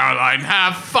and Caroline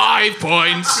have 5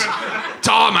 points.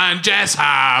 Tom and Jess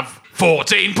have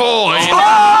 14 points.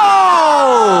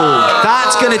 Oh!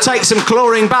 That's going to take some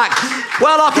clawing back.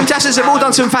 Well, our contestants have all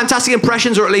done some fantastic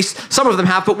impressions, or at least some of them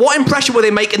have, but what impression will they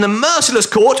make in the merciless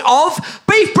court of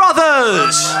Beef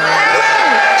Brothers?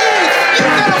 If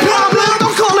you've got a problem,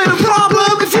 don't call it a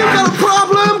problem. If you've got a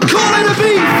problem, call it a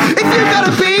beef. If you've got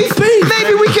a beef,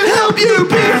 maybe we can help you.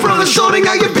 Beef Brothers sorting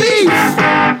out your beef.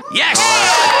 Yes!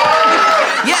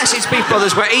 Yes, it's Beef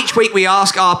Brothers, where each week we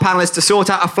ask our panellists to sort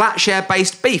out a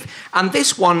Flatshare-based beef. And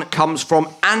this one comes from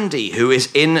Andy, who is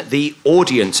in the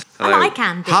audience. I like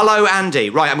Andy. Hello,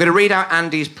 Andy. Right, I'm going to read out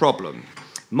Andy's problem.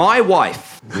 My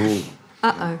wife...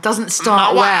 Doesn't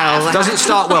start well. Doesn't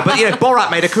start well, but, Borat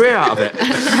made a career out of it.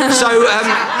 So,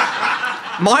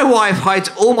 my wife hides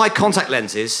all my contact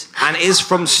lenses and is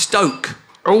from Stoke.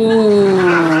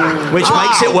 Ooh. Which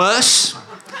makes it worse.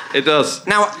 It does.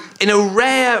 Now, in a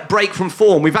rare break from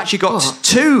form, we've actually got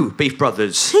two Beef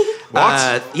Brothers.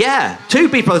 What? Yeah, two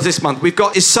Beef Brothers this month.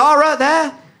 Is Sarah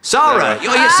there? Sarah. Yeah.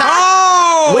 You're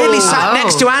Sarah. Weirdly sat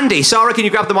next to Andy. Sarah, can you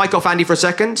grab the mic off Andy for a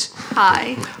second?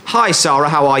 Hi. Hi, Sarah.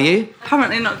 How are you?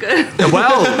 Apparently not good.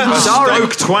 Well, Sarah,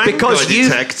 Stoke twang, I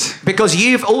detect. because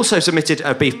you've also submitted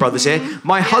a Beef Brothers here.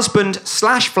 My husband /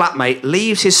 flatmate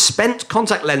leaves his spent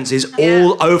contact lenses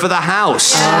all over the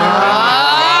house.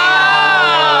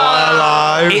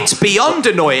 Hello. It's beyond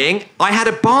annoying. I had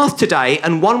a bath today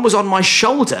and one was on my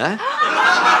shoulder.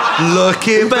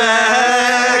 Looking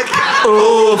back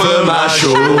Over my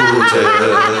shoulder,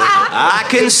 I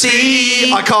can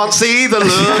see. I can't see the look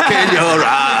in your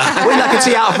eye. Well, I can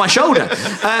see out of my shoulder.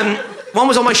 One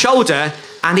was on my shoulder,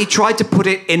 and he tried to put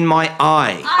it in my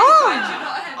eye.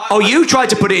 Oh, you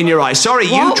tried to put it in your eye. Sorry,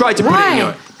 you tried to put it in your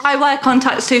eye. I wear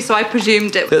contacts too, so I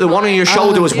presumed it. The one on your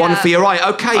shoulder was one for your eye.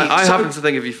 Okay. I happen to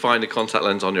think if you find a contact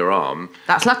lens on your arm,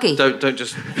 That's lucky. don't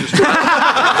just It's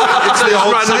the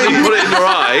old randomly saying. put it in your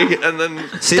eye and then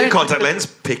See a contact lens,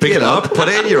 pick it up, put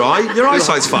it in your eye. Your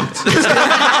eyesight's fucked. It's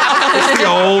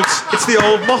the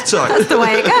old motto. That's the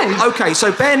way it goes. Okay,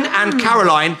 so Ben and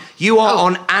Caroline, you are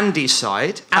on Andy's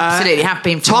side. Absolutely have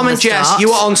been from Tom the and Jess, start.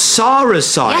 you are on Sarah's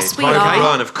side. Yes, we okay? are.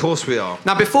 Run, of course we are.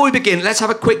 Now, before we begin, let's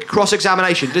have a quick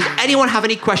cross-examination. Does anyone have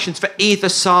any questions for either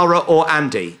Sarah or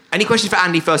Andy? Any questions for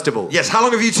Andy, first of all? Yes, how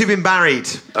long have you two been married?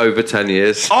 over 10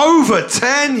 years. Over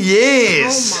 10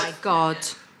 years! Oh my God.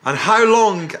 And how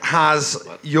long has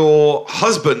your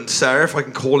husband, Sarah, if I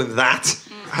can call him that,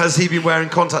 has he been wearing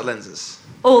contact lenses?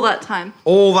 All that time.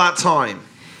 All that time?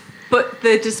 But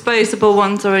the disposable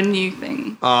ones are a new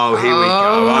thing. Oh, here we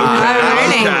go. Okay.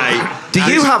 really? Okay. Do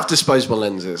you have disposable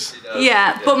lenses?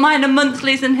 Yeah, but mine are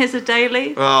monthlies and his are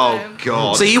daily. Oh,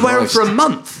 God. So you wear them for a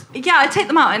month? Yeah, I take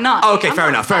them out at night. Oh, okay, fair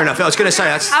enough. I was going to say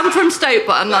that's... I'm from Stoke,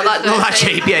 but I'm not that Not that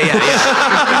dirty. cheap, yeah.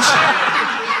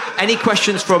 Any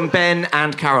questions from Ben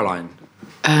and Caroline?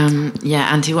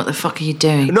 Yeah, Auntie, what the fuck are you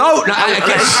doing? No, I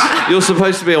guess... You're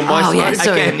supposed to be on my side. Yeah,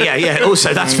 sorry. Again, yeah.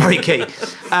 Also, that's very key.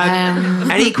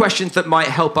 Any questions that might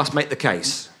help us make the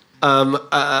case? Apparently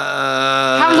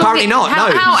not.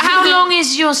 No. How long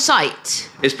is your sight?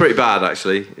 It's pretty bad,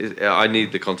 actually. I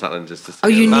need the contact lenses to see. Oh,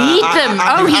 you need them.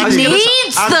 He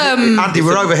needs them. Andy,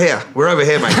 we're over here. We're over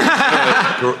here, mate.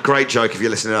 Great joke if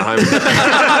you're listening at home.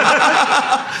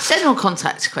 General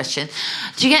contacts question.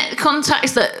 Do you get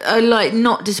contacts that are like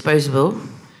not disposable?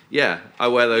 Yeah, I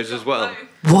wear those as well.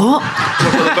 What?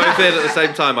 They're both in at the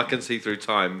same time. I can see through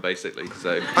time, basically.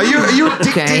 So. Are you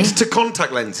addicted to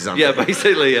contact lenses, Andy? Yeah,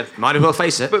 basically, yeah. Might as well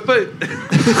face it. But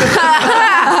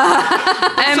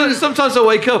so sometimes I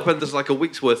wake up and there's like a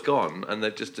week's worth gone and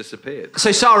they've just disappeared.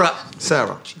 So Sarah,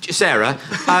 I'm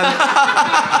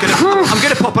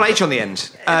going to pop an H on the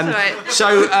end. Right.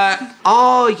 So,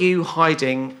 are you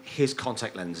hiding his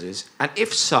contact lenses? And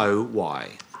if so,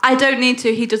 why? I don't need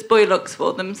to. He does boy looks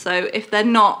for them, so if they're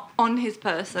not on his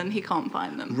person, he can't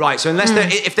find them. Right, so unless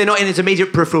if they're not in his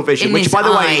immediate peripheral vision, In which, his by the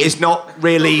eye. way, is not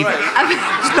really...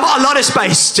 It's not a lot of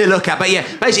space to look at, but yeah,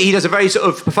 basically he does a very sort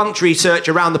of perfunctory search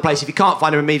around the place. If you can't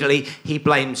find him immediately, he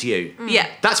blames you. Yeah.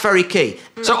 That's very key.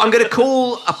 So I'm going to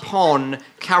call upon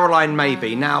Caroline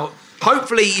Maybe. Now,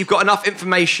 hopefully you've got enough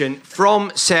information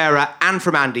from Sarah and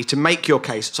from Andy to make your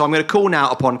case. So I'm going to call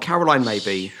now upon Caroline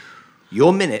Maybe.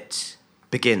 Your minute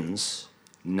begins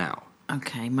now.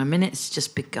 Okay, my minute's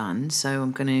just begun, so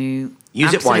I'm going to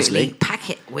use it wisely. Pack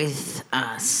it with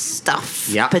stuff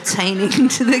Yep. pertaining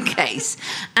to the case.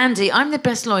 Andy, I'm the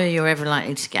best lawyer you're ever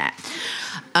likely to get.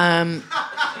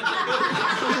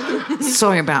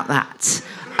 Sorry about that.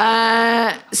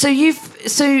 So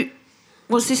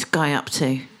what's this guy up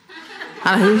to?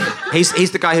 Hello?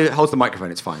 He's the guy who holds the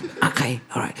microphone. It's fine. Okay,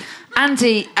 all right.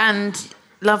 Andy and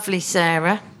lovely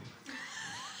Sarah.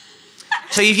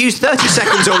 So you've used 30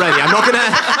 seconds already. I'm not going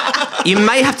to... You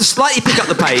may have to slightly pick up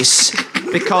the pace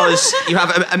because you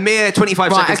have a mere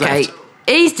 25 seconds left.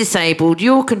 He's disabled.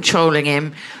 You're controlling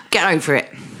him. Get over it.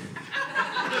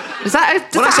 Is that...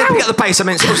 When I said pick up the pace, I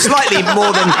meant sort of slightly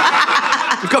more than...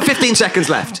 We've got 15 seconds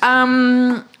left.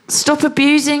 Stop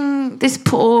abusing this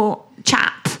poor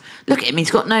chap. Look at him.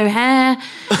 He's got no hair.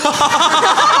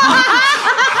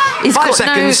 He's 5 got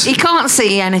seconds. He can't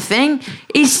see anything.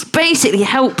 He's basically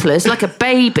helpless, like a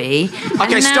baby.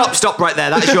 Okay, stop right there.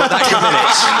 That's your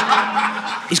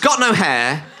minute. He's got no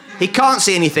hair. He can't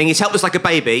see anything. He's helpless like a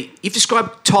baby. You've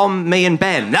described Tom, me, and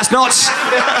Ben. That's not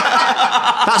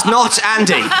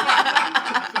Andy.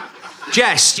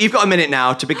 Jess, you've got a minute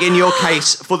now to begin your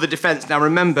case for the defence. Now,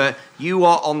 remember, you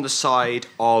are on the side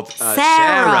of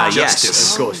Sarah. Justice.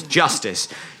 Yes, of course. Justice.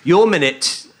 Your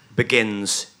minute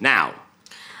begins now.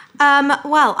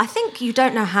 Well, I think you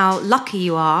don't know how lucky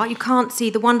you are. You can't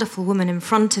see the wonderful woman in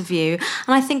front of you.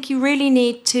 And I think you really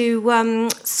need to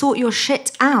sort your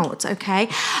shit out, okay?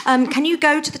 Can you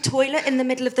go to the toilet in the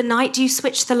middle of the night? Do you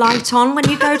switch the light on when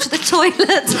you go to the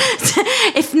toilet?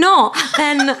 If not,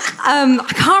 then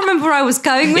I can't remember where I was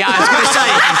going with Yeah, I was going to say,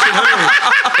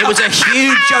 it was a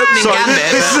huge opening gambit.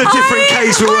 This is a different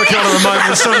case we're working on at the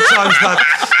moment. Sometimes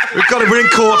we're in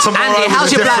court tomorrow. Andy,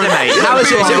 how's your bladder, mate? How is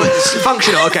it? Is it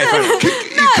functional? Okay, fair enough.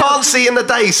 You can't see in the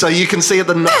day, so you can see at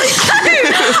the night.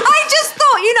 I just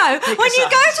thought, when you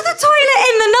go to the toilet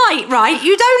in the night, right,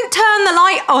 you don't turn the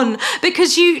light on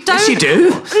because you don't... Yes, you do.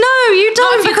 No, you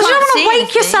don't, if you because you can't don't want see to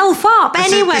wake yourself up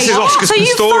anyway. This is Oscar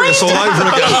Pistorius all over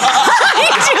again.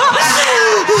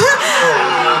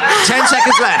 10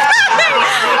 seconds left.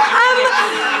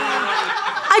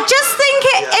 I just think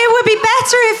it would be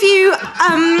better if you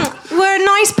were a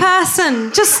nice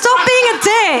person. Just stop being a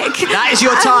dick. That is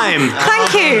your time.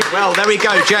 Thank you. Well, there we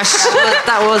go, Jess.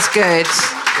 That was good.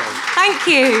 Thank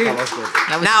you.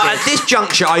 Now, at this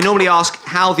juncture, I normally ask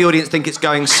how the audience think it's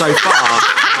going so far.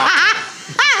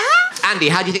 Andy,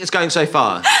 how do you think it's going so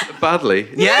far? Badly.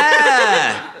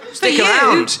 Yeah. Stick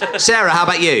around. Sarah, how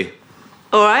about you?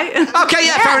 All right. Okay,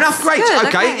 yeah, fair enough. Great. good,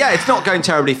 Okay, okay. yeah, it's not going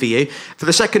terribly for you. For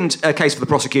the second case for the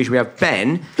prosecution, we have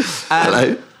Ben.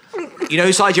 Hello. You know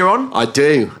whose side you're on? I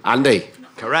do. Andy.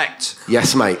 Correct.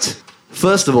 Yes, mate.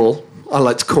 First of all, I'd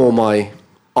like to call my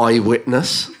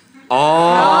eyewitness. Oh.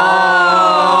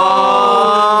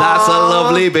 That's a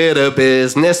lovely bit of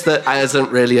business that isn't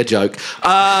really a joke.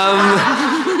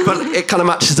 But it kind of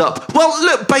matches up. Well,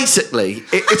 look, basically,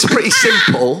 it's pretty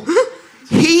simple.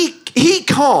 He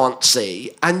can't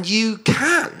see, and you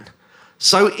can.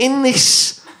 So in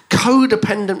this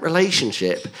codependent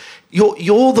relationship,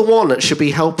 you're the one that should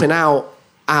be helping out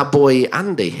our boy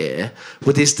Andy here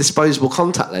with his disposable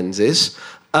contact lenses.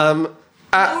 I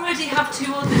already have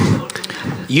 2 other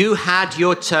children. You had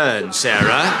your turn,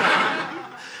 Sarah.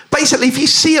 Basically, if you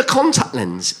see a contact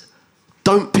lens,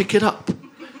 don't pick it up.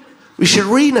 We should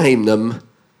rename them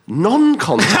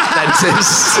non-contact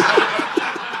lenses.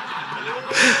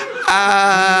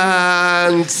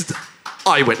 And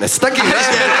eyewitness. Thank you.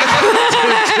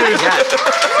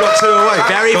 Got 2 away.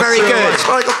 Very, very good.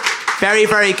 Very,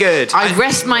 very good. I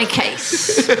rest my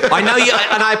case. I know you,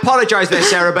 and I apologise there,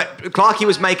 Sarah, but Clarkie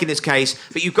was making this case,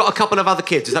 but you've got a couple of other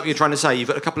kids. Is that what you're trying to say? You've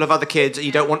got a couple of other kids and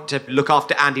you don't want to look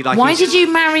after Andy like Why did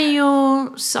you marry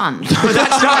your son?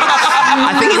 That's not,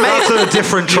 I think you may have That's a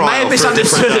different trial. You may have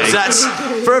misunderstood. That's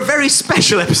for a very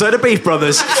special episode of Beef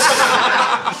Brothers.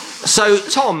 So,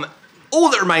 Tom,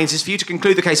 all that remains is for you to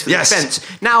conclude the case for the defence.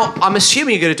 Now, I'm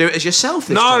assuming you're going to do it as yourself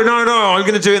this time. No. I'm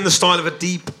going to do it in the style of a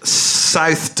Deep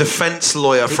South defence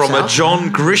lawyer from a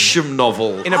John Grisham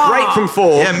novel. In a break from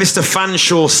 4. Yeah, Mr.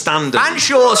 Fanshawe Standen.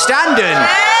 Fanshawe Standen.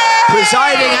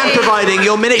 Presiding and providing.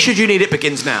 Your minute, should you need it,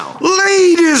 begins now.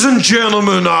 Ladies and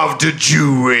gentlemen of the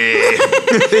jury,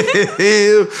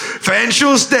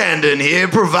 Fanshawe Standen here,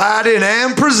 providing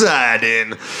and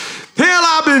presiding. Hell,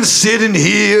 I've been sitting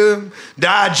here,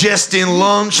 digesting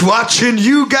lunch, watching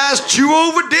you guys chew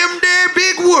over them damn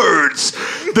big words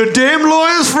the damn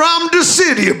lawyers from the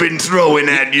city have been throwing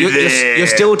at you there. You're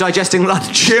still digesting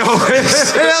lunch? Hell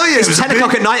yeah. It's 10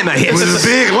 o'clock at night, mate. It was a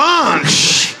big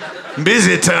lunch.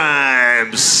 Busy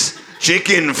times.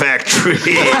 Chicken factory.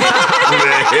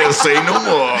 Hell, say no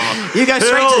more. You go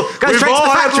straight to the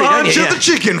factory, don't you? Lunch at the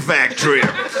chicken factory.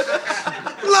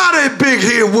 A lot of big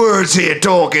here words here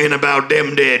talking about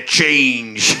them there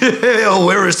change. Hell,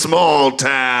 we're a small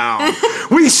town.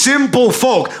 We simple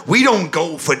folk, we don't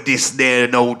go for this there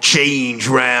no change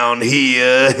round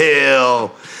here.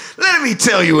 Hell, let me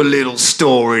tell you a little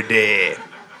story there.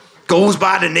 Goes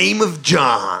by the name of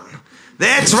John.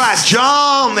 That's right,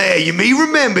 John there, you may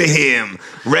remember him.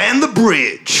 Ran the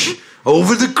bridge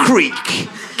over the creek.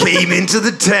 Came into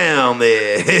the town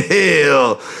there.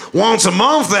 Hell, once a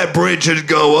month that bridge would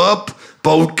go up.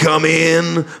 Boat come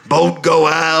in, boat go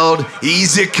out.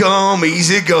 Easy come,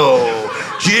 easy go.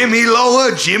 Jimmy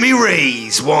lower, Jimmy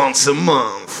raise. Once a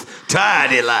month.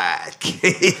 Tidy like.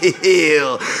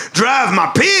 Hell, drive my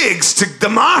pigs to the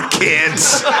market.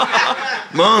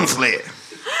 Monthly.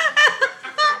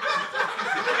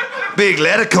 Big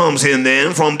letter comes in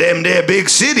then from them there big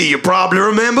city. You probably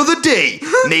remember the day.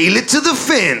 Nail it to the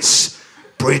fence.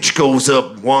 Bridge goes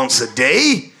up once a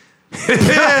day.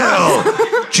 Hell,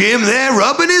 Jim there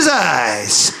rubbing his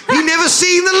eyes. He never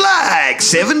seen the like.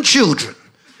 7 children.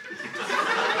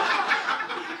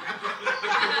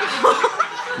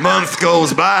 Month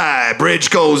goes by. Bridge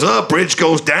goes up. Bridge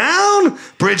goes down.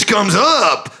 Bridge comes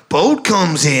up. Boat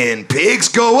comes in. Pigs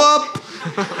go up.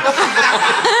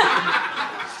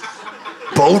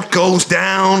 Boat goes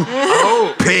down,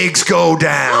 pigs go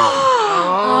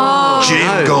down,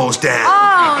 Jim goes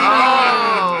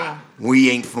down. We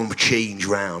ain't from change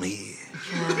round here.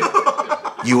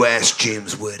 You ask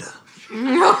Jim's widow.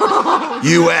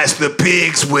 You ask the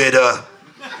pig's widow.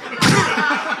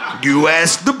 You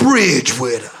ask the bridge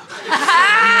widow.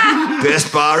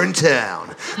 Best bar in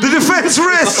town. The defense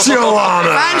rests, Your Honor.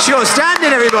 Fanshawe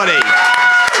Standen, everybody.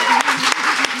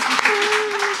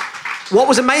 What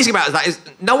was amazing about that is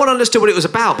no one understood what it was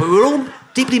about, but we were all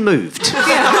deeply moved.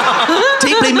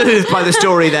 Deeply moved by the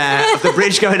story there of the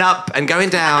bridge going up and going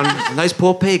down and those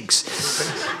poor pigs.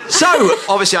 So,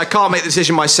 obviously, I can't make the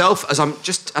decision myself as I'm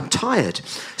tired.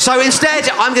 So instead,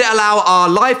 I'm going to allow our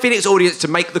live Phoenix audience to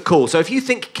make the call. So if you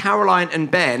think Caroline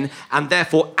and Ben, and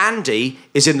therefore Andy,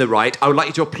 is in the right, I would like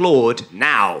you to applaud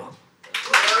now.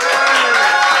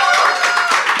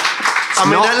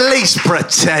 At least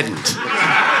pretend.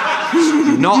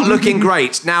 Not looking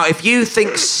great. Now, if you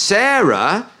think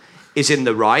Sarah is in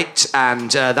the right,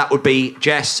 and that would be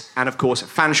Jess and, of course,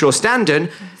 Fanshawe Standen,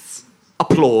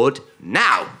 applaud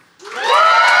now.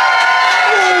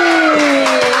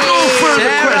 No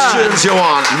further questions, Your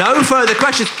Honor. No further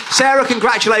questions. Sarah,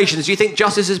 congratulations. Do you think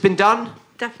justice has been done?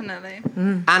 Definitely.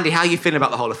 Andy, how are you feeling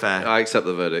about the whole affair? I accept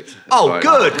the verdict.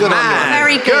 Good man.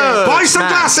 Very good. Buy some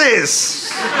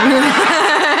glasses.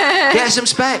 Get some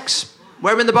specs.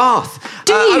 Wear them in the bath.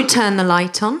 Do you turn the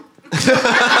light on?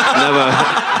 Never.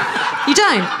 You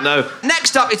don't? No.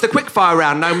 Next up is the quickfire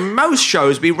round. Now, most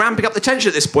shows will be ramping up the tension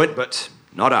at this point, but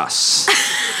not us.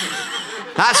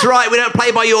 That's right, we don't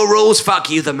play by your rules. Fuck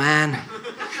you, the man.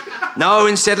 No,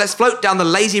 instead, let's float down the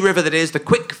lazy river that is the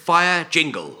quickfire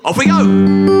jingle. Off we go.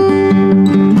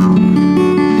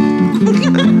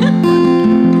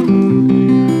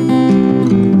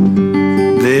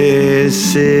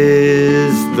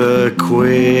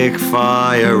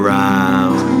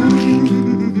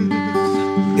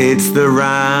 It's the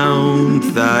round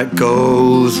that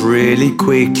goes really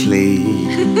quickly,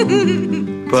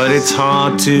 but it's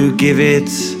hard to give it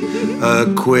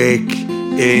a quick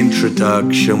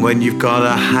introduction when you've got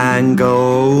a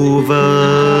hangover.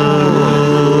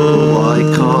 Oh, I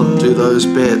can't do those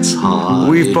bits high.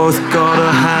 We've both got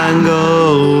a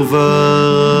hangover.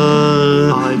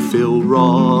 I feel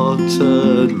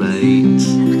rotten, mate.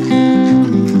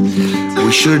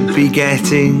 We should be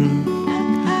getting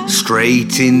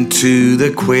straight into the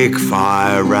quick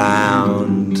fire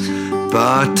round,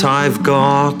 but I've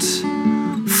got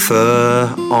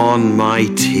fur on my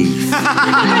teeth.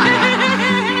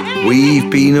 We've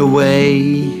been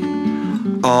away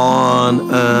on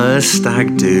a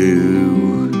stag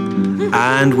do,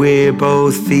 and we're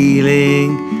both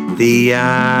feeling the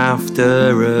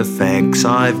after effects.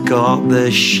 I've got the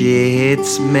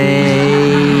shits,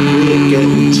 mate.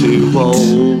 Getting too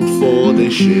old for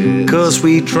this shit. 'Cause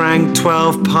we drank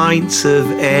 12 pints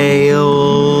of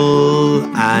ale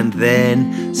and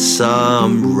then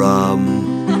some rum.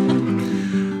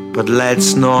 But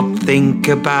let's not think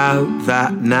about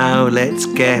that now. Let's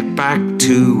get back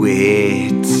to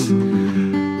it.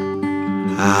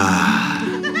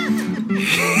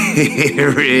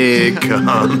 Here it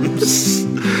comes.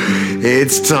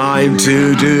 It's time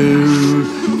to do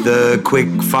the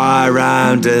quick fire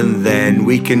round, and then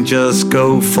we can just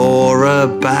go for a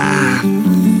bath.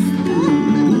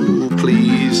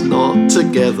 Please, not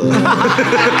together.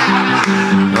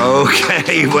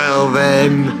 Okay, well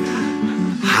then,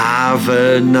 have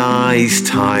a nice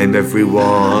time,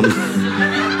 everyone.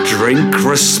 Drink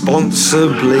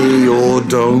responsibly or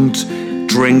don't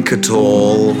drink at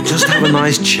all. Just have a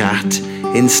nice chat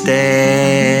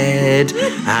instead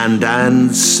and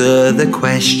answer the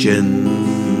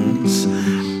questions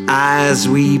as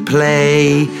we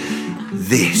play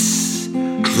this,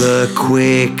 the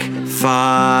quick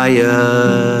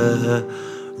fire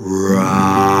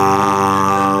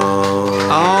round.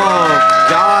 Oh,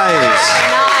 guys.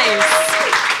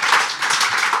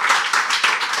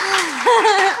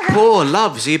 Poor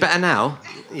Loves, are you better now?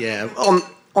 Yeah,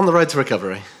 on the road to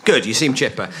recovery. Good, you seem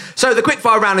chipper. So the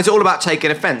quickfire round is all about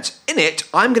taking offence. In it,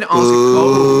 I'm going to ask...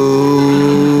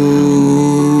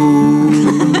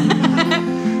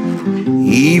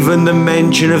 Even the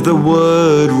mention of the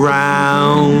word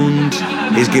round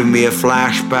is giving me a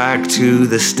flashback to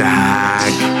the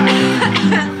stag.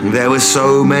 There were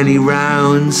so many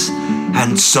rounds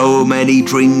and so many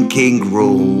drinking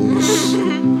rules.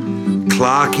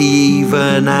 Clarky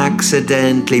even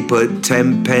accidentally put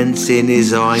 10 pence in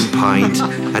his own pint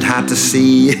and had to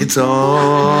see it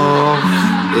off.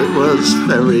 It was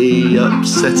very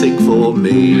upsetting for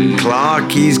me.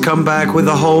 Clarky's come back with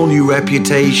a whole new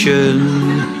reputation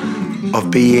of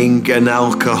being an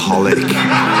alcoholic.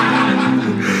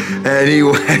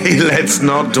 Anyway, let's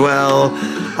not dwell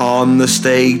on the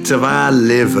state of our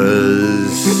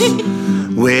livers.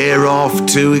 We're off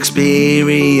to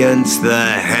experience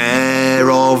the hair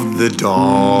of the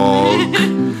dog.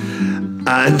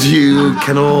 And you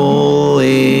can all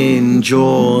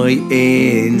enjoy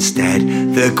instead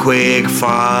the quick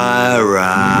fire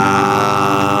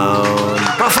round.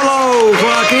 Buffalo,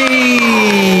 Clarky!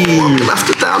 I'm gonna have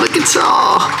to down a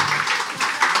guitar.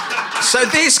 So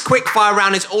this quickfire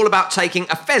round is all about taking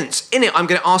offence. In it, I'm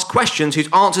going to ask questions whose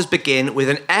answers begin with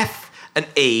an F, an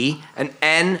E, an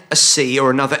N, a C, or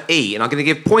another E. And I'm going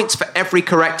to give points for every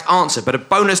correct answer, but a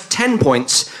bonus 10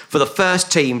 points for the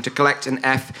first team to collect an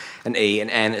F, an E, an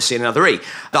N, a C, and another E.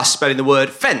 Thus spelling the word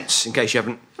fence, in case you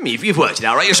haven't... I mean, you've worked it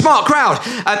out, right? You're a smart crowd.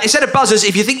 Instead of buzzers,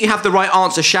 if you think you have the right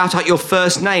answer, shout out your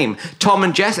first name. Tom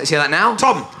and Jess, let's hear that now.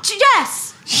 Tom.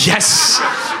 Jess. Yes.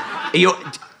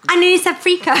 I nearly said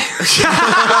Frico.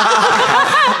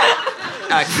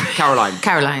 Caroline.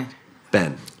 Caroline.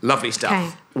 Ben. Lovely stuff.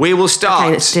 Okay. We will start.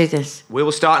 Okay, let's do this. We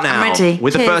will start now. I'm ready.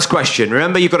 With the Cheers. first question.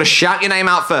 Remember, you've got to shout your name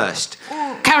out first.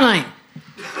 Caroline.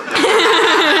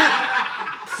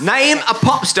 Name a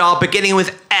pop star beginning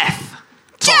with F.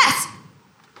 Jess.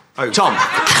 Oh, Tom.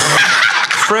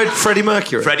 Freddie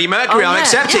Mercury. Freddie Mercury, I'll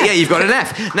accept it. Yeah, you've got an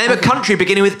F. Name a country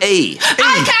beginning with E.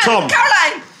 Tom.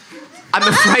 Caroline. I'm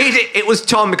afraid it was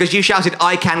Tom because you shouted,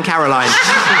 I can, Caroline.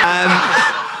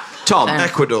 Tom.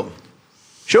 Ecuador.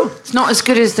 Sure. It's not as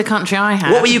good as the country I have.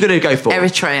 What were you going to go for?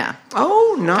 Eritrea.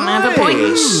 Oh, nice. Can I have a point?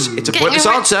 It's a pointless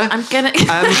answer. I'm gonna...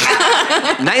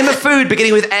 Name a food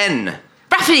beginning with N.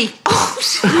 Raffy.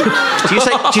 Do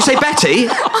you say Betty?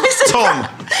 I said Tom.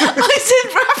 I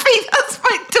said Raffy. That's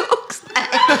my dog's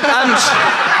name.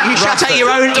 You shout out your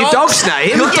dog's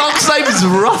name? Your dog's name is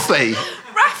Ruffy.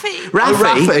 Raffy.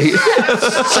 Raffy.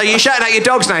 So you shouted out your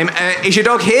dog's name. Is your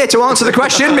dog here to answer the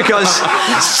question? Because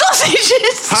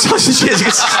Sausages. sausages.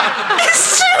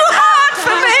 It's too hard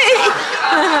for me.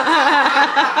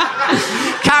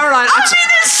 Caroline.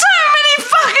 There's so many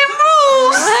fucking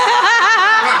rules.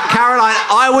 Caroline,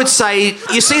 I would say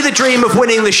you see the dream of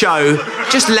winning the show.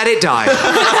 Just let it die.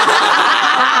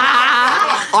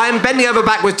 I am bending over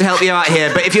backwards to help you out here,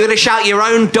 but if you're going to shout your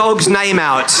own dog's name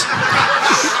out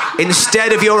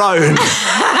instead of your own,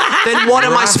 then what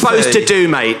am I supposed to do,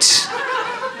 mate?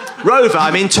 Rover,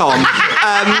 I mean Tom.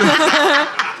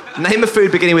 Name a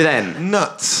food beginning with N.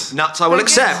 Nuts. Nuts I will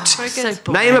accept.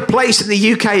 So Name a place in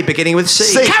the UK beginning with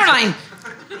C. Caroline.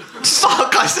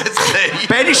 Fuck, I said C.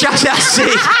 Ben shouts out C.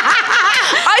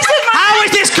 I said my How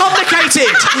is this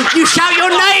complicated? You shout your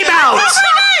name out.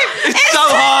 It's so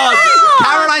hard.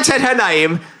 Caroline said her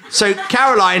name. So,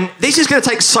 Caroline, this is going to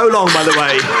take so long, by the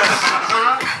way.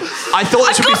 I thought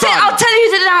this would be fun. I'll tell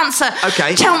you the answer.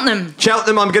 Okay. Cheltenham.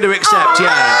 Cheltenham, I'm going to accept,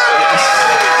 yeah.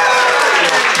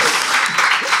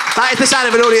 That is the sound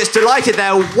of an audience delighted.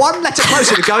 They're one letter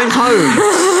closer to going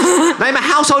home. Name a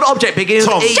household object beginning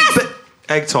with E.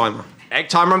 Egg timer. Egg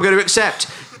timer, I'm going to accept.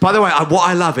 By the way, what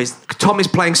I love is Tom is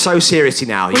playing so seriously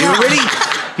now.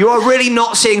 You are really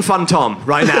not seeing fun Tom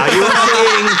right now.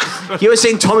 You are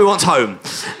seeing Tommy Wants Home.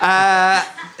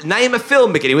 Name a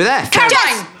film beginning with F.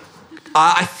 Caroline.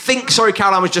 I think, sorry,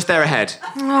 Caroline was just there ahead.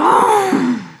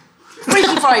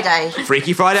 Freaky Friday.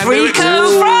 Freaky Friday.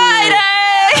 Freako Friday.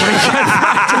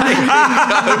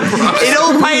 It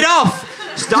all paid off.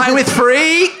 Starting with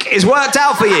freak is worked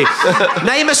out for you.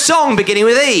 Name a song beginning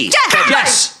with E.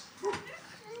 Jess.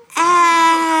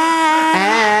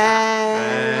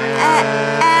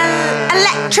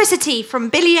 Electricity from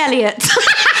Billy Elliot.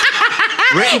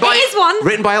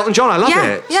 Written by Elton John. I love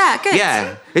it. Yeah, good.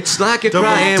 Yeah. It's like you're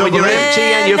crying when you're empty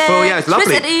and you're full. Yeah, it's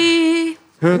lovely.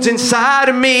 It's inside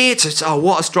of me.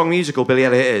 What a strong musical Billy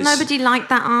Elliot is. Nobody liked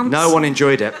that answer. No one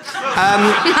enjoyed it.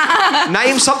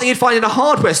 Name something you'd find in a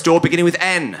hardware store beginning with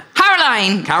N.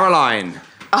 Caroline. Caroline.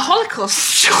 A Holocaust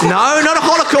store. No, not a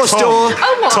Holocaust store.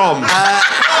 Oh, what? Tom.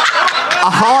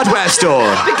 A hardware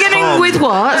store. Beginning with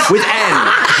what? With N.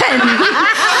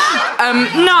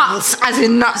 Nuts, as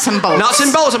in nuts and bolts. Nuts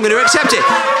and bolts, I'm going to accept it.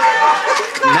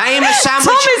 Name a sandwich.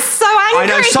 Tom is so angry. I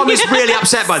know, Tom is really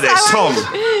upset by this. Tom.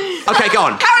 Okay, go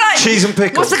on. Caroline. Cheese and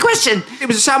pickle. What's the question? It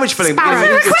was a sandwich filling. Sparrow.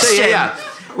 Beginning with C, Question. yeah.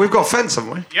 We've got fence,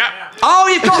 haven't we? Yeah. Oh,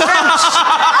 you've got fence.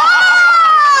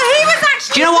 He was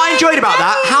actually. Do you know what I enjoyed about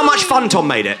that? How much fun Tom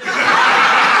made it.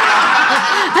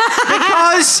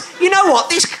 Because, you know what?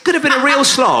 This could have been a real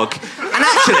slog. And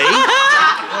actually,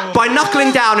 by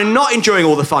knuckling down and not enjoying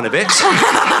all the fun of it,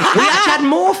 we actually had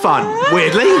more fun,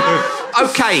 weirdly.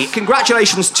 Okay,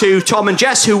 congratulations to Tom and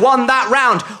Jess who won that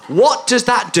round. What does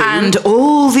that do? And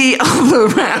all the other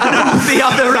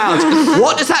rounds.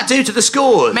 What does that do to the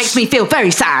scores? Makes me feel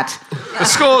very sad. The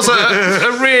scores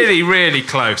are really, really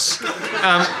close.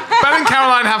 Ben and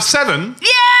Caroline have 7. Yeah!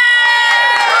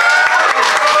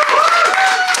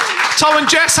 Tom and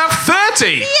Jess have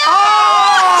 30.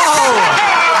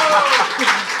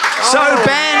 So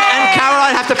Ben and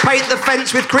Caroline have to paint the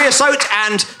fence with creosote,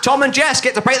 and Tom and Jess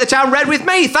get to paint the town red with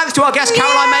me, thanks to our guests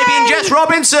Caroline Maybe and Jess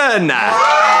Robinson.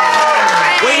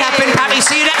 We have been Pappy.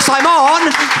 See you next time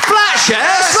on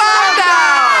Flatshare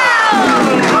Slamdown.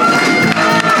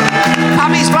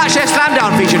 Pappy's Flatshare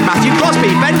Slamdown featured Matthew Crosby,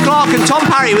 Ben Clark and Tom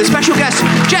Parry with special guests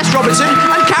Jess Robinson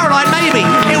and Caroline Maybe.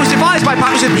 It was devised by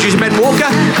Pappy's producer Ben Walker.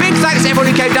 Big thanks to everyone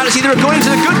who came down to see the recordings,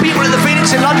 to the good people at the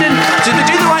Phoenix in London, to the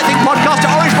Do the Right Thing podcast, to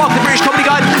Orange Park, the British Comedy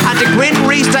Guide, and to Gwyn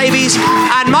Rhys Davies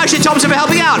and Marsha Thompson for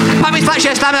helping out. Pappy's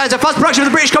Flatshare Slamdown is a fuzz production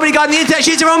of the British Comedy Guide and the Internet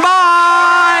Sheets. Everyone,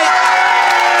 bye!